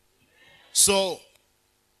 somebody. So,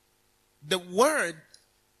 the word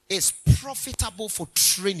is profitable for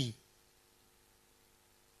training.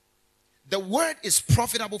 The word is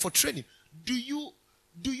profitable for training. Do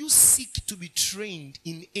you seek to be trained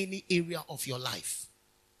in any area of your life?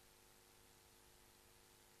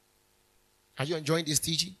 Are you enjoying this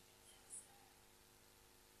teaching?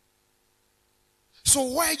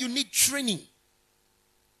 So where you need training,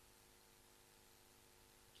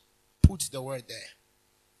 put the word there.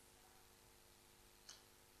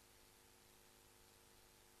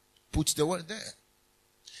 Put the word there.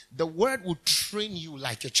 The word will train you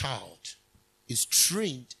like a child is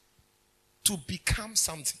trained to become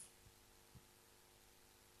something.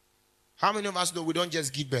 How many of us know we don't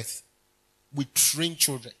just give birth? We train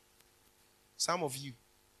children. Some of you,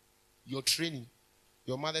 your training,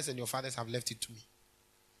 your mothers and your fathers have left it to me.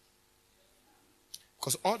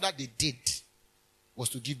 Because all that they did was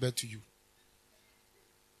to give birth to you.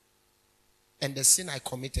 And the sin I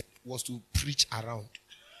committed was to preach around.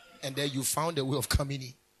 And then you found a way of coming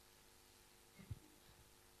in.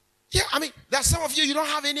 Yeah, I mean, there's some of you, you don't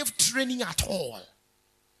have any training at all.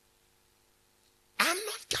 I'm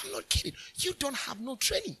not kidding. You don't have no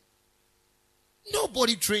training.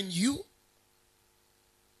 Nobody trained you.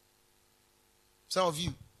 Some of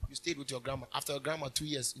you stayed with your grandma. After your grandma 2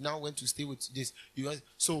 years, you now went to stay with this.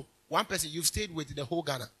 So one person, you've stayed with the whole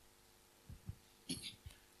Ghana.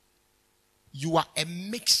 You are a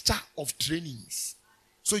mixture of trainings.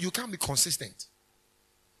 So you can't be consistent.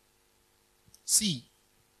 See,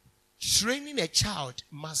 training a child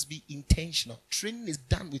must be intentional. Training is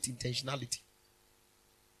done with intentionality.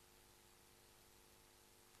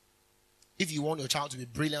 If you want your child to be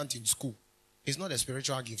brilliant in school, it's not a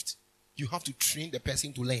spiritual gift. You have to train the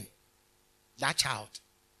person to learn. That child.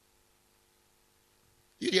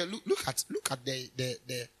 Look at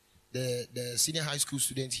the senior high school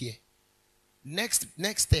students here. Next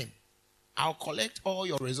term, I'll collect all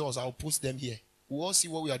your results. I'll post them here. We'll all see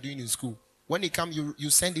what we are doing in school. When they come, you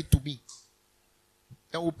send it to me.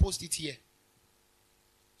 Then we'll post it here.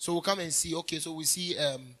 So we'll come and see. Okay, so we see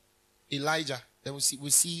Elijah. Then we'll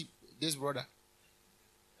see this brother.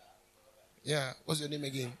 Yeah, what's your name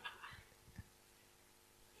again?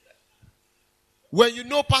 When you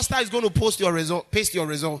know pastor is going to paste your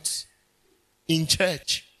results in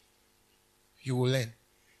church, you will learn.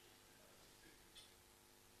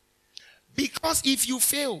 Because if you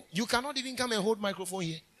fail, you cannot even come and hold microphone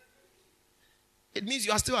here. It means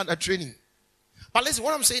you are still under training. But listen,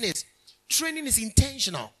 what I'm saying is, training is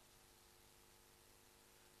intentional.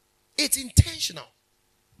 It's intentional.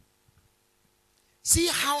 See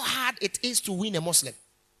how hard it is to win a Muslim.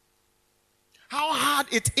 How hard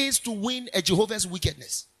it is to win a Jehovah's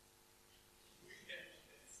wickedness.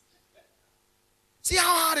 See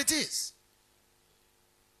how hard it is.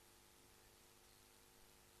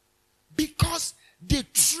 Because they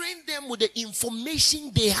train them with the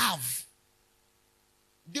information they have.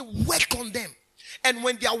 They work on them. And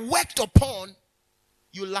when they are worked upon,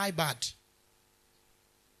 you lie bad.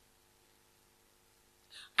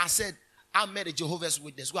 I said, I met a Jehovah's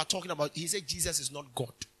Witness. We are talking about, he said Jesus is not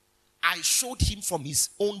God. I showed him from his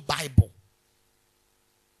own Bible.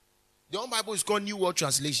 The own Bible is called New World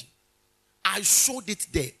Translation. I showed it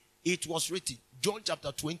there. It was written, John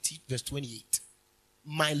chapter 20, verse 28.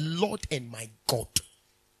 My Lord and my God.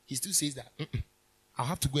 He still says that. I'll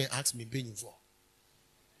have to go and ask me paying for.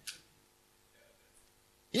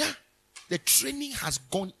 Yeah. The training has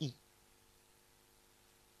gone in.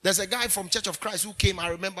 There's a guy from Church of Christ who came, I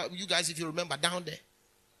remember, you guys, if you remember, down there,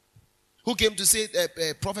 who came to say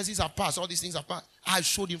prophecies are past, all these things are past. I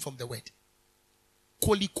showed him from the word.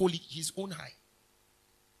 Koli, his own high.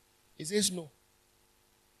 He says no.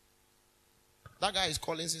 That guy is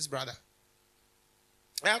Collins' brother.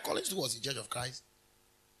 Yeah, Collins was in Church of Christ.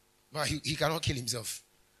 But he cannot kill himself.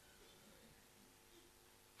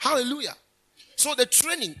 Hallelujah. So the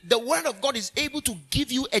training, the word of God is able to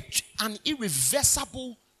give you an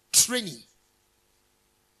irreversible training.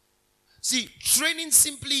 See, training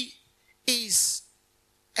simply is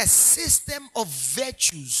a system of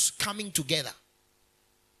virtues coming together.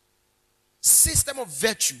 System of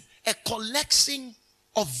virtue, a collection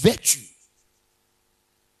of virtue.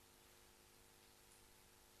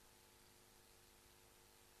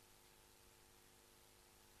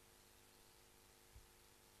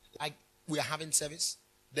 like we are having service,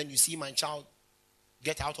 then you see my child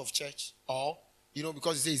get out of church, or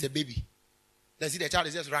because you say he's a baby, then see the child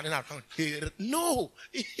is just running around. No,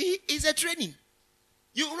 it's a training.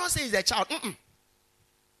 You will not say he's a child.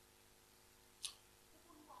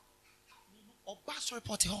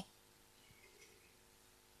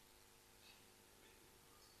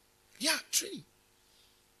 Yeah, training.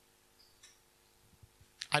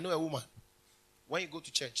 I know a woman. When you go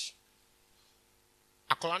to church,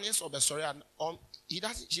 a colonialist of the story, and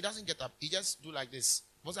she doesn't get up. He just do like this.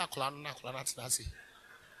 What's that colonialist?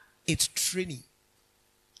 It's training,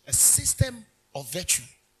 a system of virtue.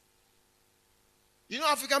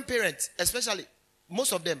 African parents, especially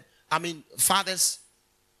most of them, fathers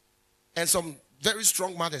and some very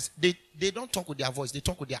strong mothers, they don't talk with their voice, they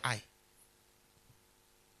talk with their eye.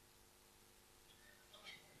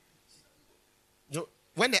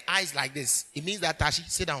 When the eye is like this, it means that Tashi,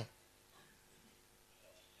 sit down.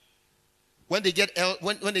 When they get how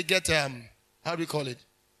do we call it?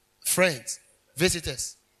 Friends,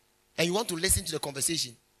 visitors, and you want to listen to the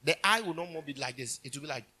conversation, the eye will no more be like this. It will be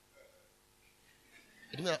like,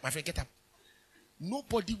 my friend, get up.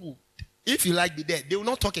 Nobody will. If you like be there, they will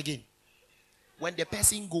not talk again. When the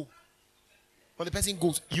person goes,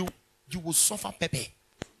 you will suffer pepper.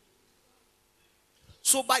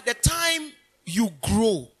 So by the time you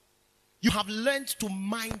grow, you have learned to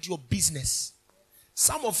mind your business.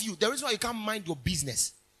 Some of you, the reason why you can't mind your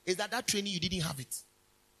business is that training, you didn't have it.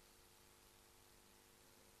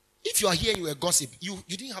 If you are here and you are gossip, you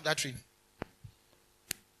didn't have that training.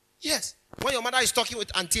 Yes. When your mother is talking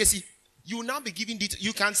with Auntie, you will now be giving details.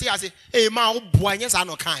 You can say, hey, ma, boy, yes, I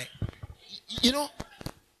know kind.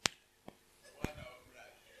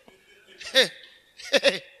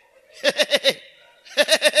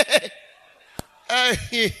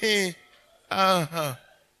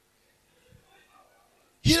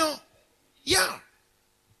 Yeah.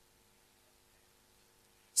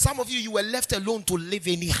 Some of you were left alone to live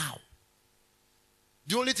anyhow.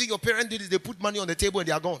 The only thing your parents did is they put money on the table and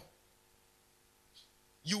they are gone.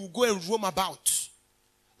 You will go and roam about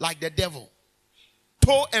like the devil,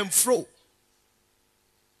 to and fro.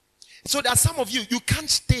 So that some of you can't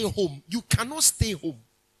stay home. You cannot stay home.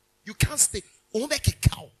 You can't stay. Like a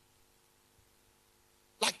cow.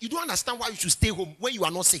 Like you don't understand why you should stay home when you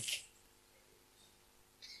are not sick.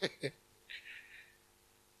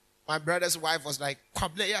 My brother's wife was like, he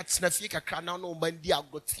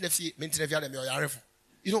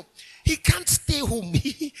can't stay home.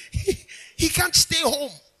 He can't stay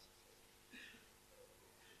home.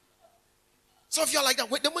 So if you're like that,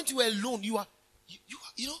 the moment you are alone, you are.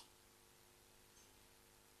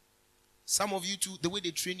 Some of you too, the way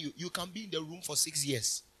they train you, you can be in the room for 6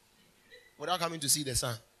 years without coming to see the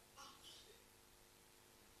sun.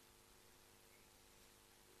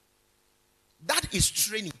 That is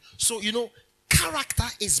training. So, character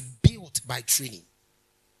is built by training.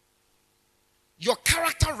 Your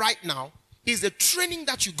character right now is the training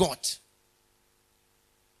that you got.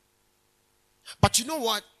 But you know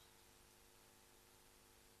what?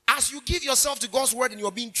 As you give yourself to God's word and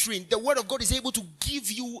you're being trained, the word of God is able to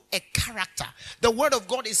give you a character. The word of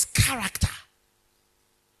God is character.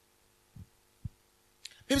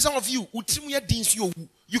 Maybe some of you,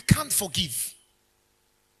 you can't forgive.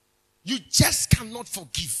 You just cannot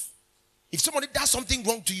forgive. If somebody does something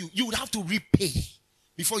wrong to you, you would have to repay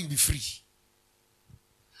before you be free.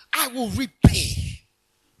 I will repay.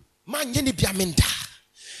 I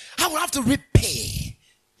will have to repay.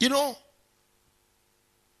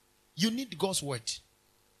 You need God's word.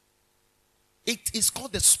 It is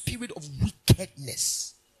called the spirit of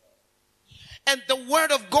wickedness. And the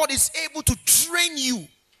word of God is able to train you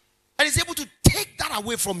and is able to take that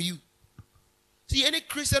away from you. See, any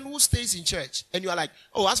Christian who stays in church and you are like,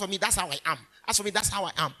 oh, as for me, that's how I am. As for me, that's how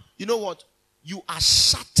I am. You know what? You are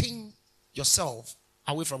shutting yourself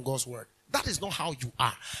away from God's word. That is not how you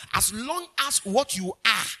are. As long as what you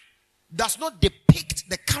are does not depict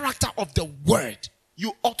the character of the word,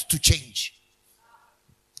 you ought to change.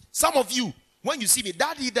 Some of you, when you see me,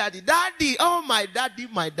 daddy, oh my daddy,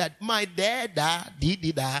 my dad,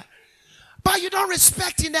 daddy. But you don't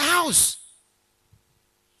respect in the house.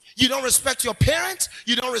 You don't respect your parents.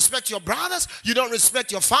 You don't respect your brothers. You don't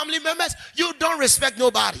respect your family members. You don't respect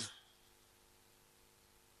nobody.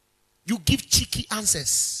 You give cheeky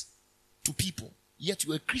answers to people, yet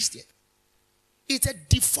you're a Christian. It's a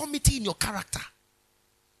deformity in your character.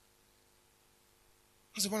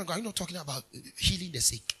 I said, are you not talking about healing the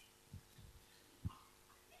sick?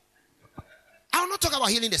 I will not talk about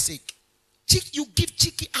healing the sick. You give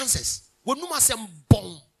cheeky answers.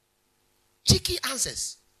 Cheeky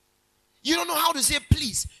answers. You don't know how to say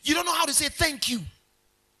please. You don't know how to say thank you.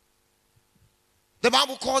 The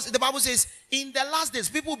Bible says, in the last days,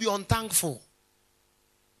 people will be unthankful.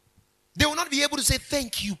 They will not be able to say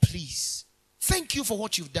thank you, please. Thank you for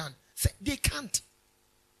what you've done. They can't.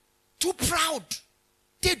 Too proud.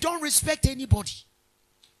 They don't respect anybody.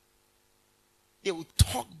 They will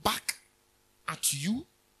talk back at you.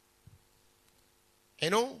 You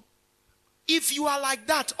know, if you are like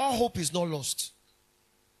that, all hope is not lost.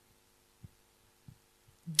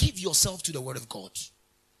 Give yourself to the word of God.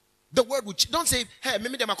 The word which don't say, hey,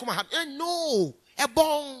 maybe they might come and have. No, a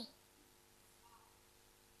bong.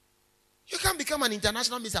 You can't become an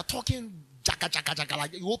international minister talking jaka jaka jaka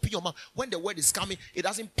like you open your mouth. When the word is coming, it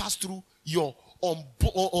doesn't pass through your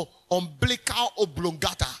umbilical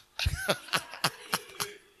oblongata.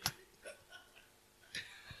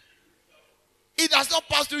 It does not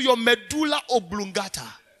pass through your medulla oblongata.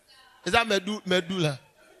 Is that medulla?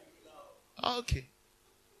 Okay.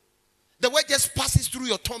 The word just passes through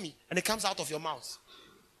your tummy and it comes out of your mouth.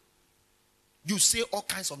 You say all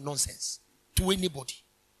kinds of nonsense to anybody.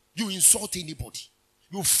 You insult anybody.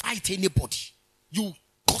 You fight anybody. You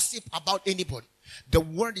gossip about anybody. The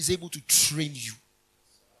word is able to train you.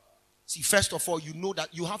 See, first of all, you know that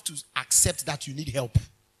you have to accept that you need help.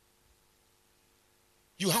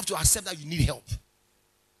 You have to accept that you need help.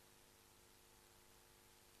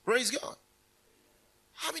 Praise God.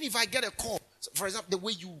 How many if I get a call, for example, the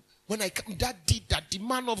way you, when I come, that did that, the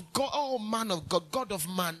man of God, oh man of God, God of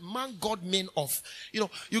man, God, man of,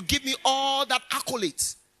 you give me all that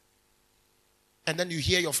accolades. And then you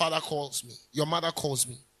hear your father calls me, your mother calls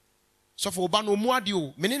me. So for Obano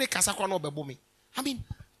Muadio, menene kasakwa no bebo me. I mean,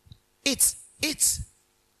 it's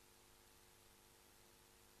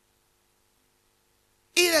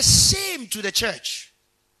a shame to the church.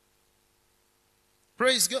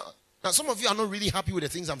 Praise God. Now, some of you are not really happy with the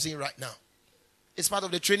things I'm saying right now. It's part of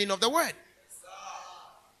the training of the word.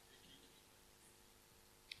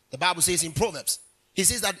 The Bible says in Proverbs, he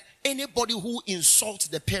says that anybody who insults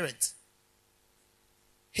the parent,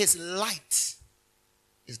 his light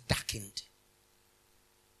is darkened.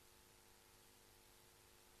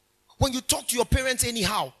 When you talk to your parents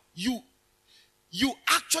anyhow, you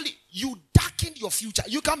darken your future.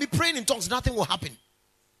 You can be praying in tongues, nothing will happen.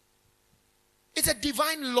 It's a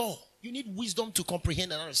divine law. You need wisdom to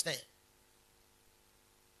comprehend and understand.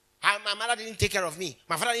 My mother didn't take care of me.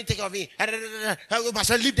 My father didn't take care of me. I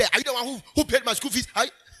should live there. Are you the one who paid my school fees?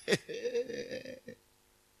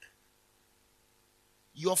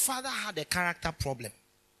 Your father had a character problem.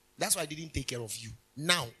 That's why he didn't take care of you.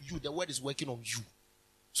 Now, the word is working on you.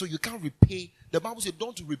 So you can't repay. The Bible says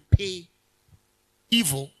don't repay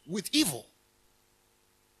evil with evil.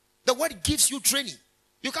 The word gives you training.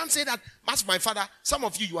 You can't say that, that's my father. Some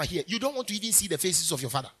of you are here. You don't want to even see the faces of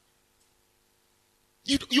your father.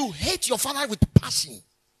 You hate your father with passion.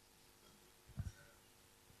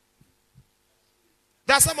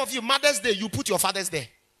 There are some of you, Mother's Day, you put your father's there.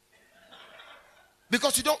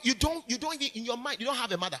 Because you don't even, in your mind, you don't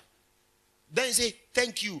have a mother. Then you say,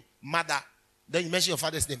 thank you, mother. Then you mention your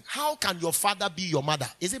father's name. How can your father be your mother?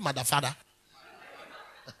 Is it mother, father?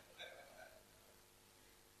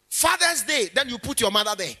 Father's Day, then you put your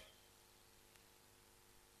mother there.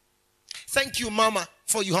 Thank you, mama,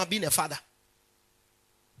 for you have been a father.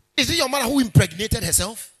 Is it your mother who impregnated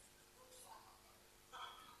herself?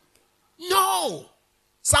 No.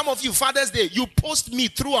 Some of you, Father's Day, you post me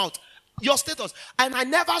throughout your status. And I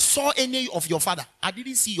never saw any of your father. I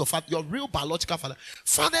didn't see your father, your real biological father.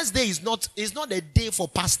 Father's Day is not a day for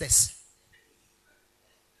pastors.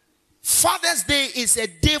 Father's Day is a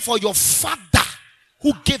day for your father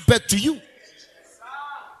who gave birth to you.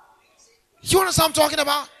 You understand what I'm talking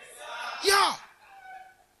about? Yeah.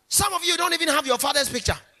 Some of you don't even have your father's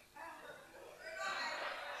picture.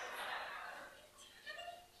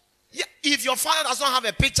 Yeah. If your father does not have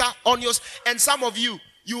a picture on yours, and some of you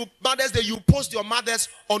Mother's Day, you post your mothers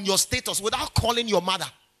on your status without calling your mother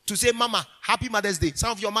to say, Mama, happy Mother's Day.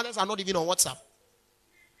 Some of your mothers are not even on WhatsApp.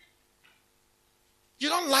 You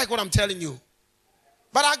don't like what I'm telling you.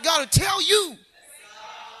 But I got to tell you,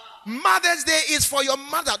 Mother's Day is for your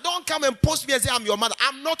mother. Don't come and post me and say I'm your mother.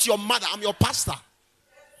 I'm not your mother. I'm your pastor.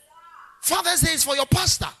 Father's Day is for your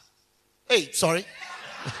pastor. Hey, sorry.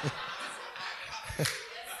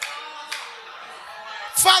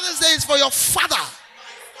 Father's Day is for your father.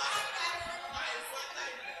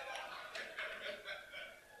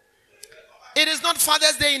 It is not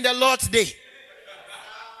Father's Day in the Lord's Day.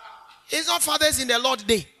 It's not Father's in the Lord's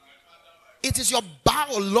Day. It is your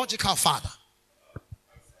biological father.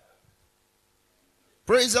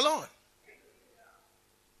 Praise the Lord.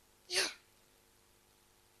 Yeah.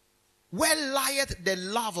 Where lieth the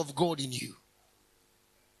love of God in you?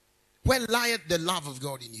 Where lieth the love of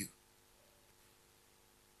God in you?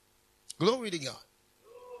 Glory to God.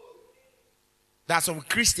 There are some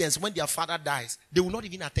Christians, when their father dies, they will not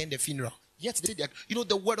even attend the funeral. Yet,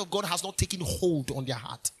 the word of God has not taken hold on their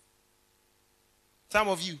heart. Some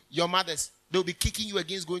of you, your mothers, they'll be kicking you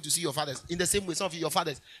against going to see your fathers. In the same way, some of you, your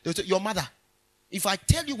fathers, they'll say, your mother. If I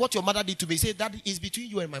tell you what your mother did to me, say, that is between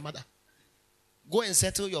you and my mother. Go and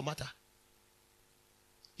settle your matter.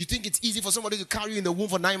 You think it's easy for somebody to carry you in the womb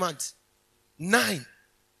for 9 months? 9.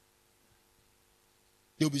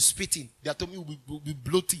 They'll be spitting. Their tummy will be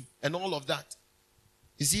bloating and all of that.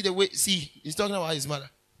 You see the way, he's talking about his mother.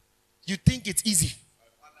 You think it's easy.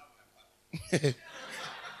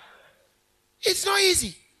 It's not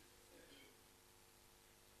easy.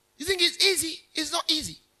 You think it's easy? It's not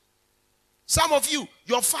easy. Some of you,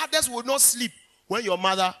 your fathers will not sleep when your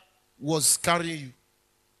mother was carrying you.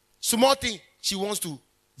 Small thing, she wants to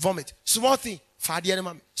vomit. Small thing,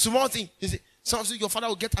 small thing. Some of you, your father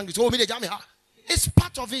will get angry. It's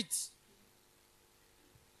part of it.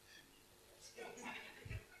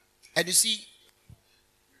 And you see,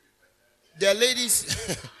 the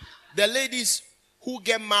ladies who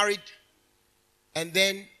get married, and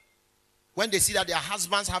then when they see that their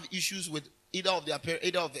husbands have issues with either of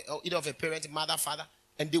a parent, mother, father,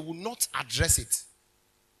 and they will not address it.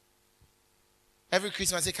 Every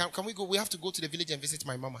Christmas, I say, can we go? We have to go to the village and visit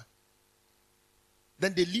my mama.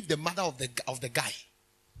 Then they leave the mother of the guy.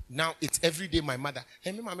 Now it's every day my mother.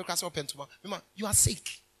 Hey, Mama, you are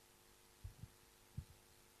sick.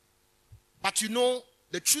 But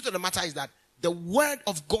the truth of the matter is that the word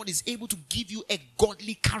of God is able to give you a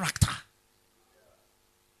godly character.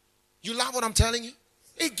 You love what I'm telling you?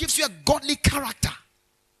 It gives you a godly character.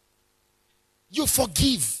 You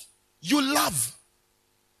forgive. You love.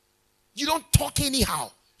 You don't talk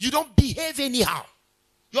anyhow. You don't behave anyhow.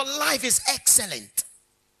 Your life is excellent.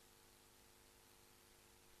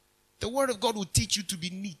 The word of God will teach you to be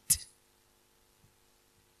neat.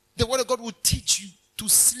 The word of God will teach you to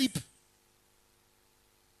sleep.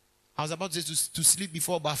 I was about to say to sleep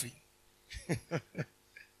before bathing.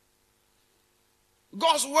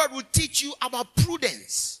 God's word will teach you about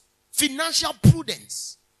prudence, financial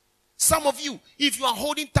prudence. Some of you, if you are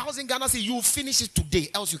holding 1,000 Ghana cedis, you will finish it today,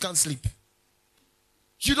 else you can't sleep.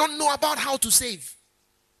 You don't know about how to save.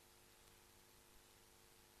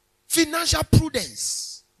 Financial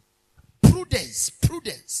prudence.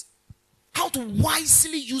 Prudence. How to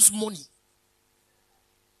wisely use money.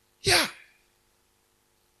 Yeah.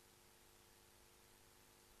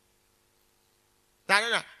 No.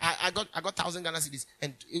 I got 1,000 Ghana cedis.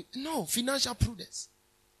 And no, financial prudence.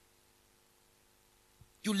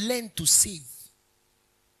 You learn to save.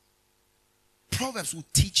 Proverbs will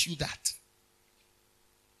teach you that.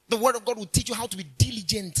 The word of God will teach you how to be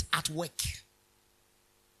diligent at work.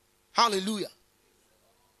 Hallelujah.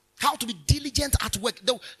 How to be diligent at work.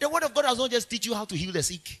 The word of God does not just teach you how to heal the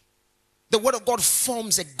sick. The word of God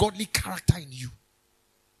forms a godly character in you.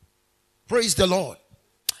 Praise the Lord.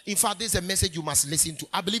 In fact, this is a message you must listen to.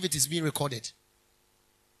 I believe it is being recorded.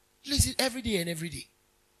 Listen every day and every day.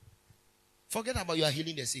 Forget about you are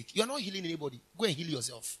healing the sick. You are not healing anybody. Go and heal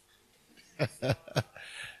yourself.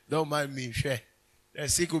 Don't mind me. Share. The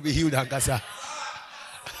sick will be healed.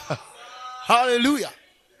 Hallelujah.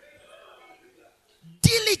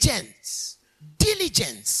 Diligence.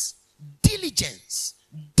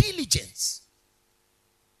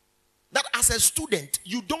 That as a student,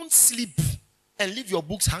 you don't sleep and leave your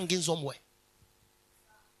books hanging somewhere.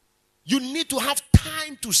 You need to have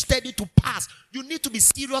time to study to pass. You need to be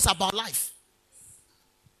serious about life.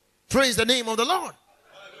 Praise the name of the Lord.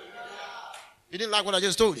 You didn't like what I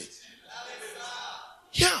just told you?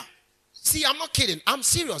 Yeah. See, I'm not kidding. I'm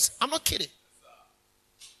serious. I'm not kidding.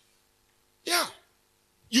 Yeah.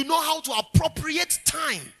 You know how to appropriate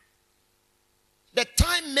time. The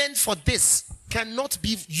time meant for this cannot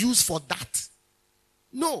be used for that.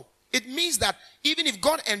 No. It means that even if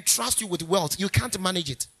God entrusts you with wealth, you can't manage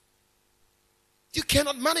it. You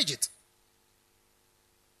cannot manage it.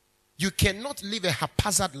 You cannot live a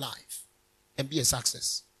haphazard life and be a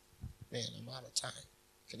success. Man, I'm out of time.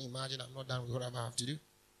 Can you imagine? I'm not done with what I have to do.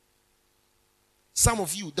 Some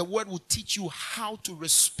of you, the word will teach you how to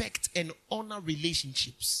respect and honor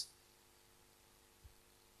relationships.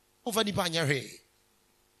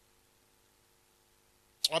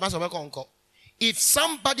 If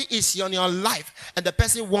somebody is in your life and the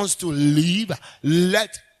person wants to leave,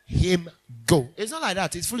 let him go. It's not like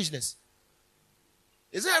that. It's foolishness.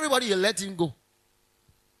 It's not everybody you let him go.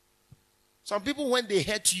 Some people, when they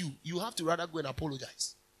hurt you, you have to rather go and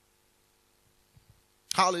apologize.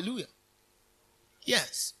 Hallelujah.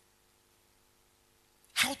 Yes.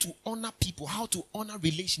 How to honor people, how to honor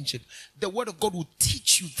relationship. The word of God will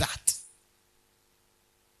teach you that.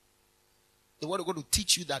 The word of God will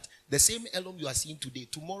teach you that the same Elom you are seeing today,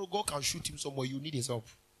 tomorrow God can shoot him somewhere. You need his help.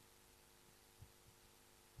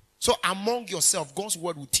 So among yourself, God's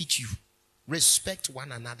word will teach you. Respect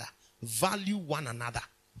one another. Value one another.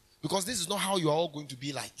 Because this is not how you are all going to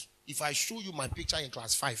be like. If I show you my picture in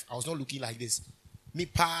class 5, I was not looking like this. Me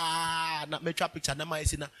pa na me picture na my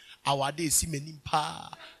na our day see me pa.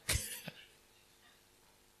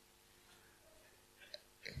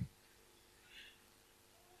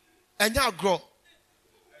 And now grow.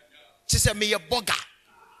 She said me a bugger.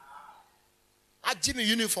 I Jimmy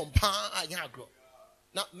uniform pa and now grow.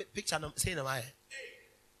 Now picture no say na my.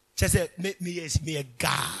 She said me yes me a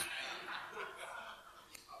guy.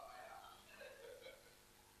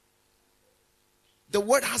 The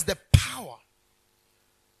word has the power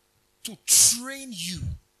to train you.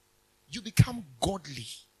 You become godly.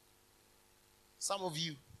 Some of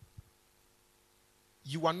you,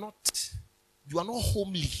 you are not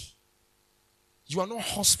homely. You are not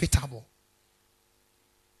hospitable.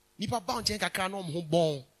 You are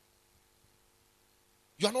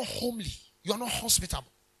not homely. You are not hospitable.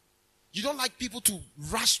 You don't like people to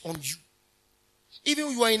rush on you. Even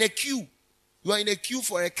when you are in a queue. You are in a queue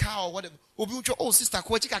for a car or whatever. Oh, sister,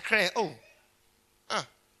 oh.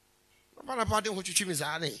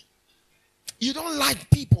 You don't like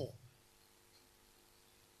people.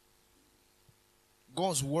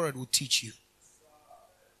 God's word will teach you.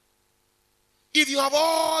 If you have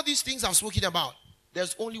all these things I've spoken about,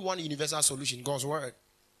 there's only one universal solution, God's word.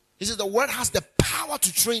 He says the word has the power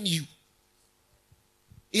to train you.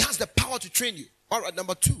 It has the power to train you. All right,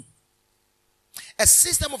 number 2. A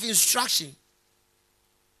system of instruction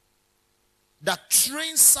that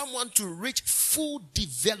trains someone to reach full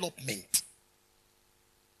development.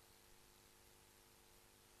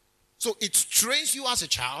 So it trains you as a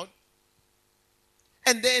child,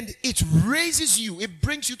 and then it raises you, it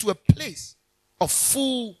brings you to a place of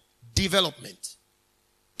full development.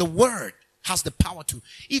 The word has the power to.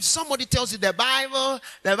 If somebody tells you the Bible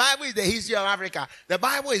is the history of Africa, the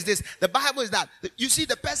Bible is this, the Bible is that, you see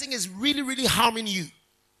the person is really, really harming you.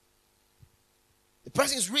 The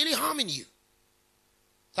person is really harming you.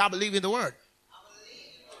 So I believe in the word.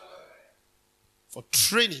 For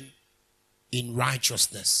training in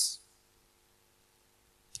righteousness.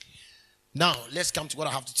 Now, let's come to what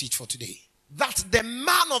I have to teach for today. That the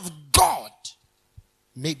man of God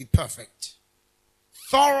may be perfect,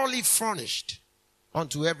 thoroughly furnished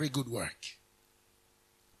unto every good work.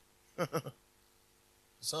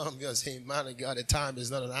 Some of you are saying, man of God, the time is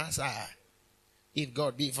not on our side. If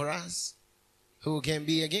God be for us, who can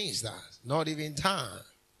be against us? Not even time.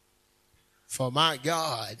 For my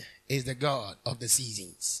God is the God of the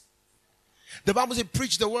seasons. The Bible says,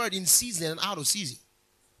 preach the word in season and out of season.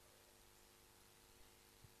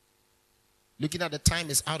 Looking at the time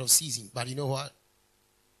is out of season. But you know what?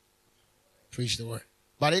 Preach the word.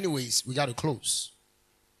 But anyways, we got to close.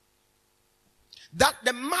 That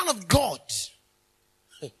the man of God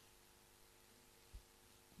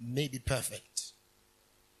may be perfect.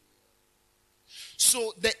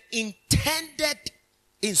 So the intended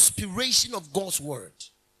inspiration of God's word,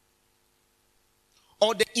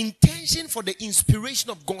 or the intention for the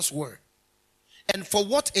inspiration of God's word, and for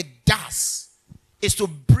what it does, is to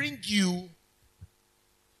bring you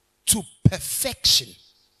to perfection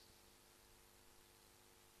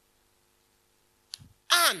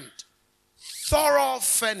and thorough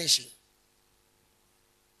furnishing.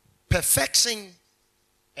 Perfection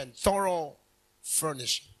and thorough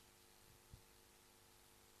furnishing.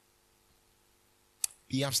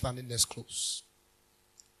 Be up standing, let's close.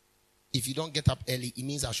 If you don't get up early, it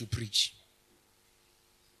means I should preach.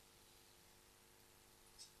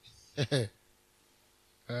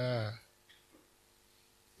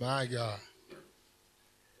 My God.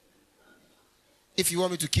 If you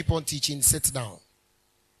want me to keep on teaching, sit down.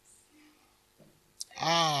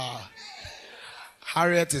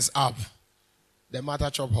 Harriet is up. The matter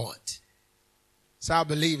chop hot. So I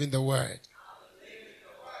believe in the word.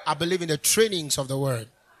 I believe in the trainings of the word.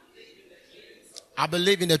 I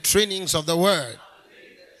believe in the trainings of the word.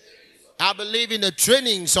 I believe in the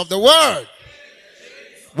trainings of the word.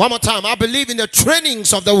 One more time. I believe in the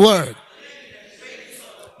trainings of the word.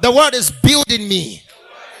 The word is building me.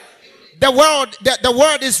 The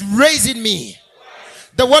word is raising me.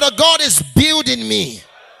 The word of God is building me.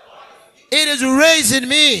 It is raising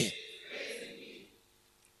me.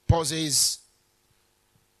 Paul says,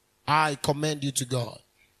 I commend you to God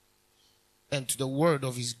and to the word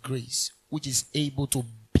of his grace, which is able to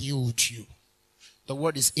build you. The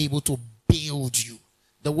word is able to build you.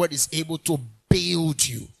 The word is able to build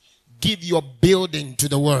you. Give your building to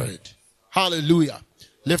the word. Hallelujah.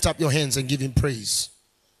 Lift up your hands and give him praise.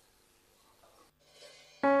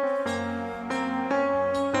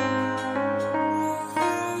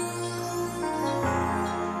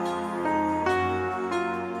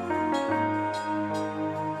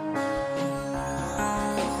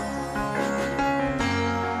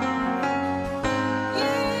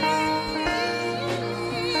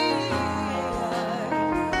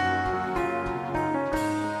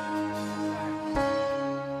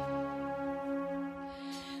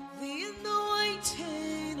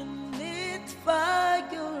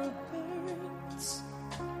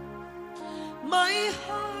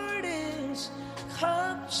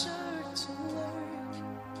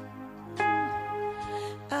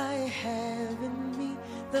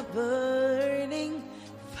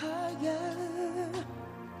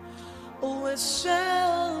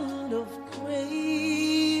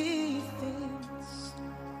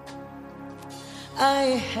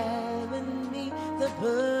 I have in me the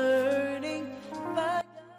burden.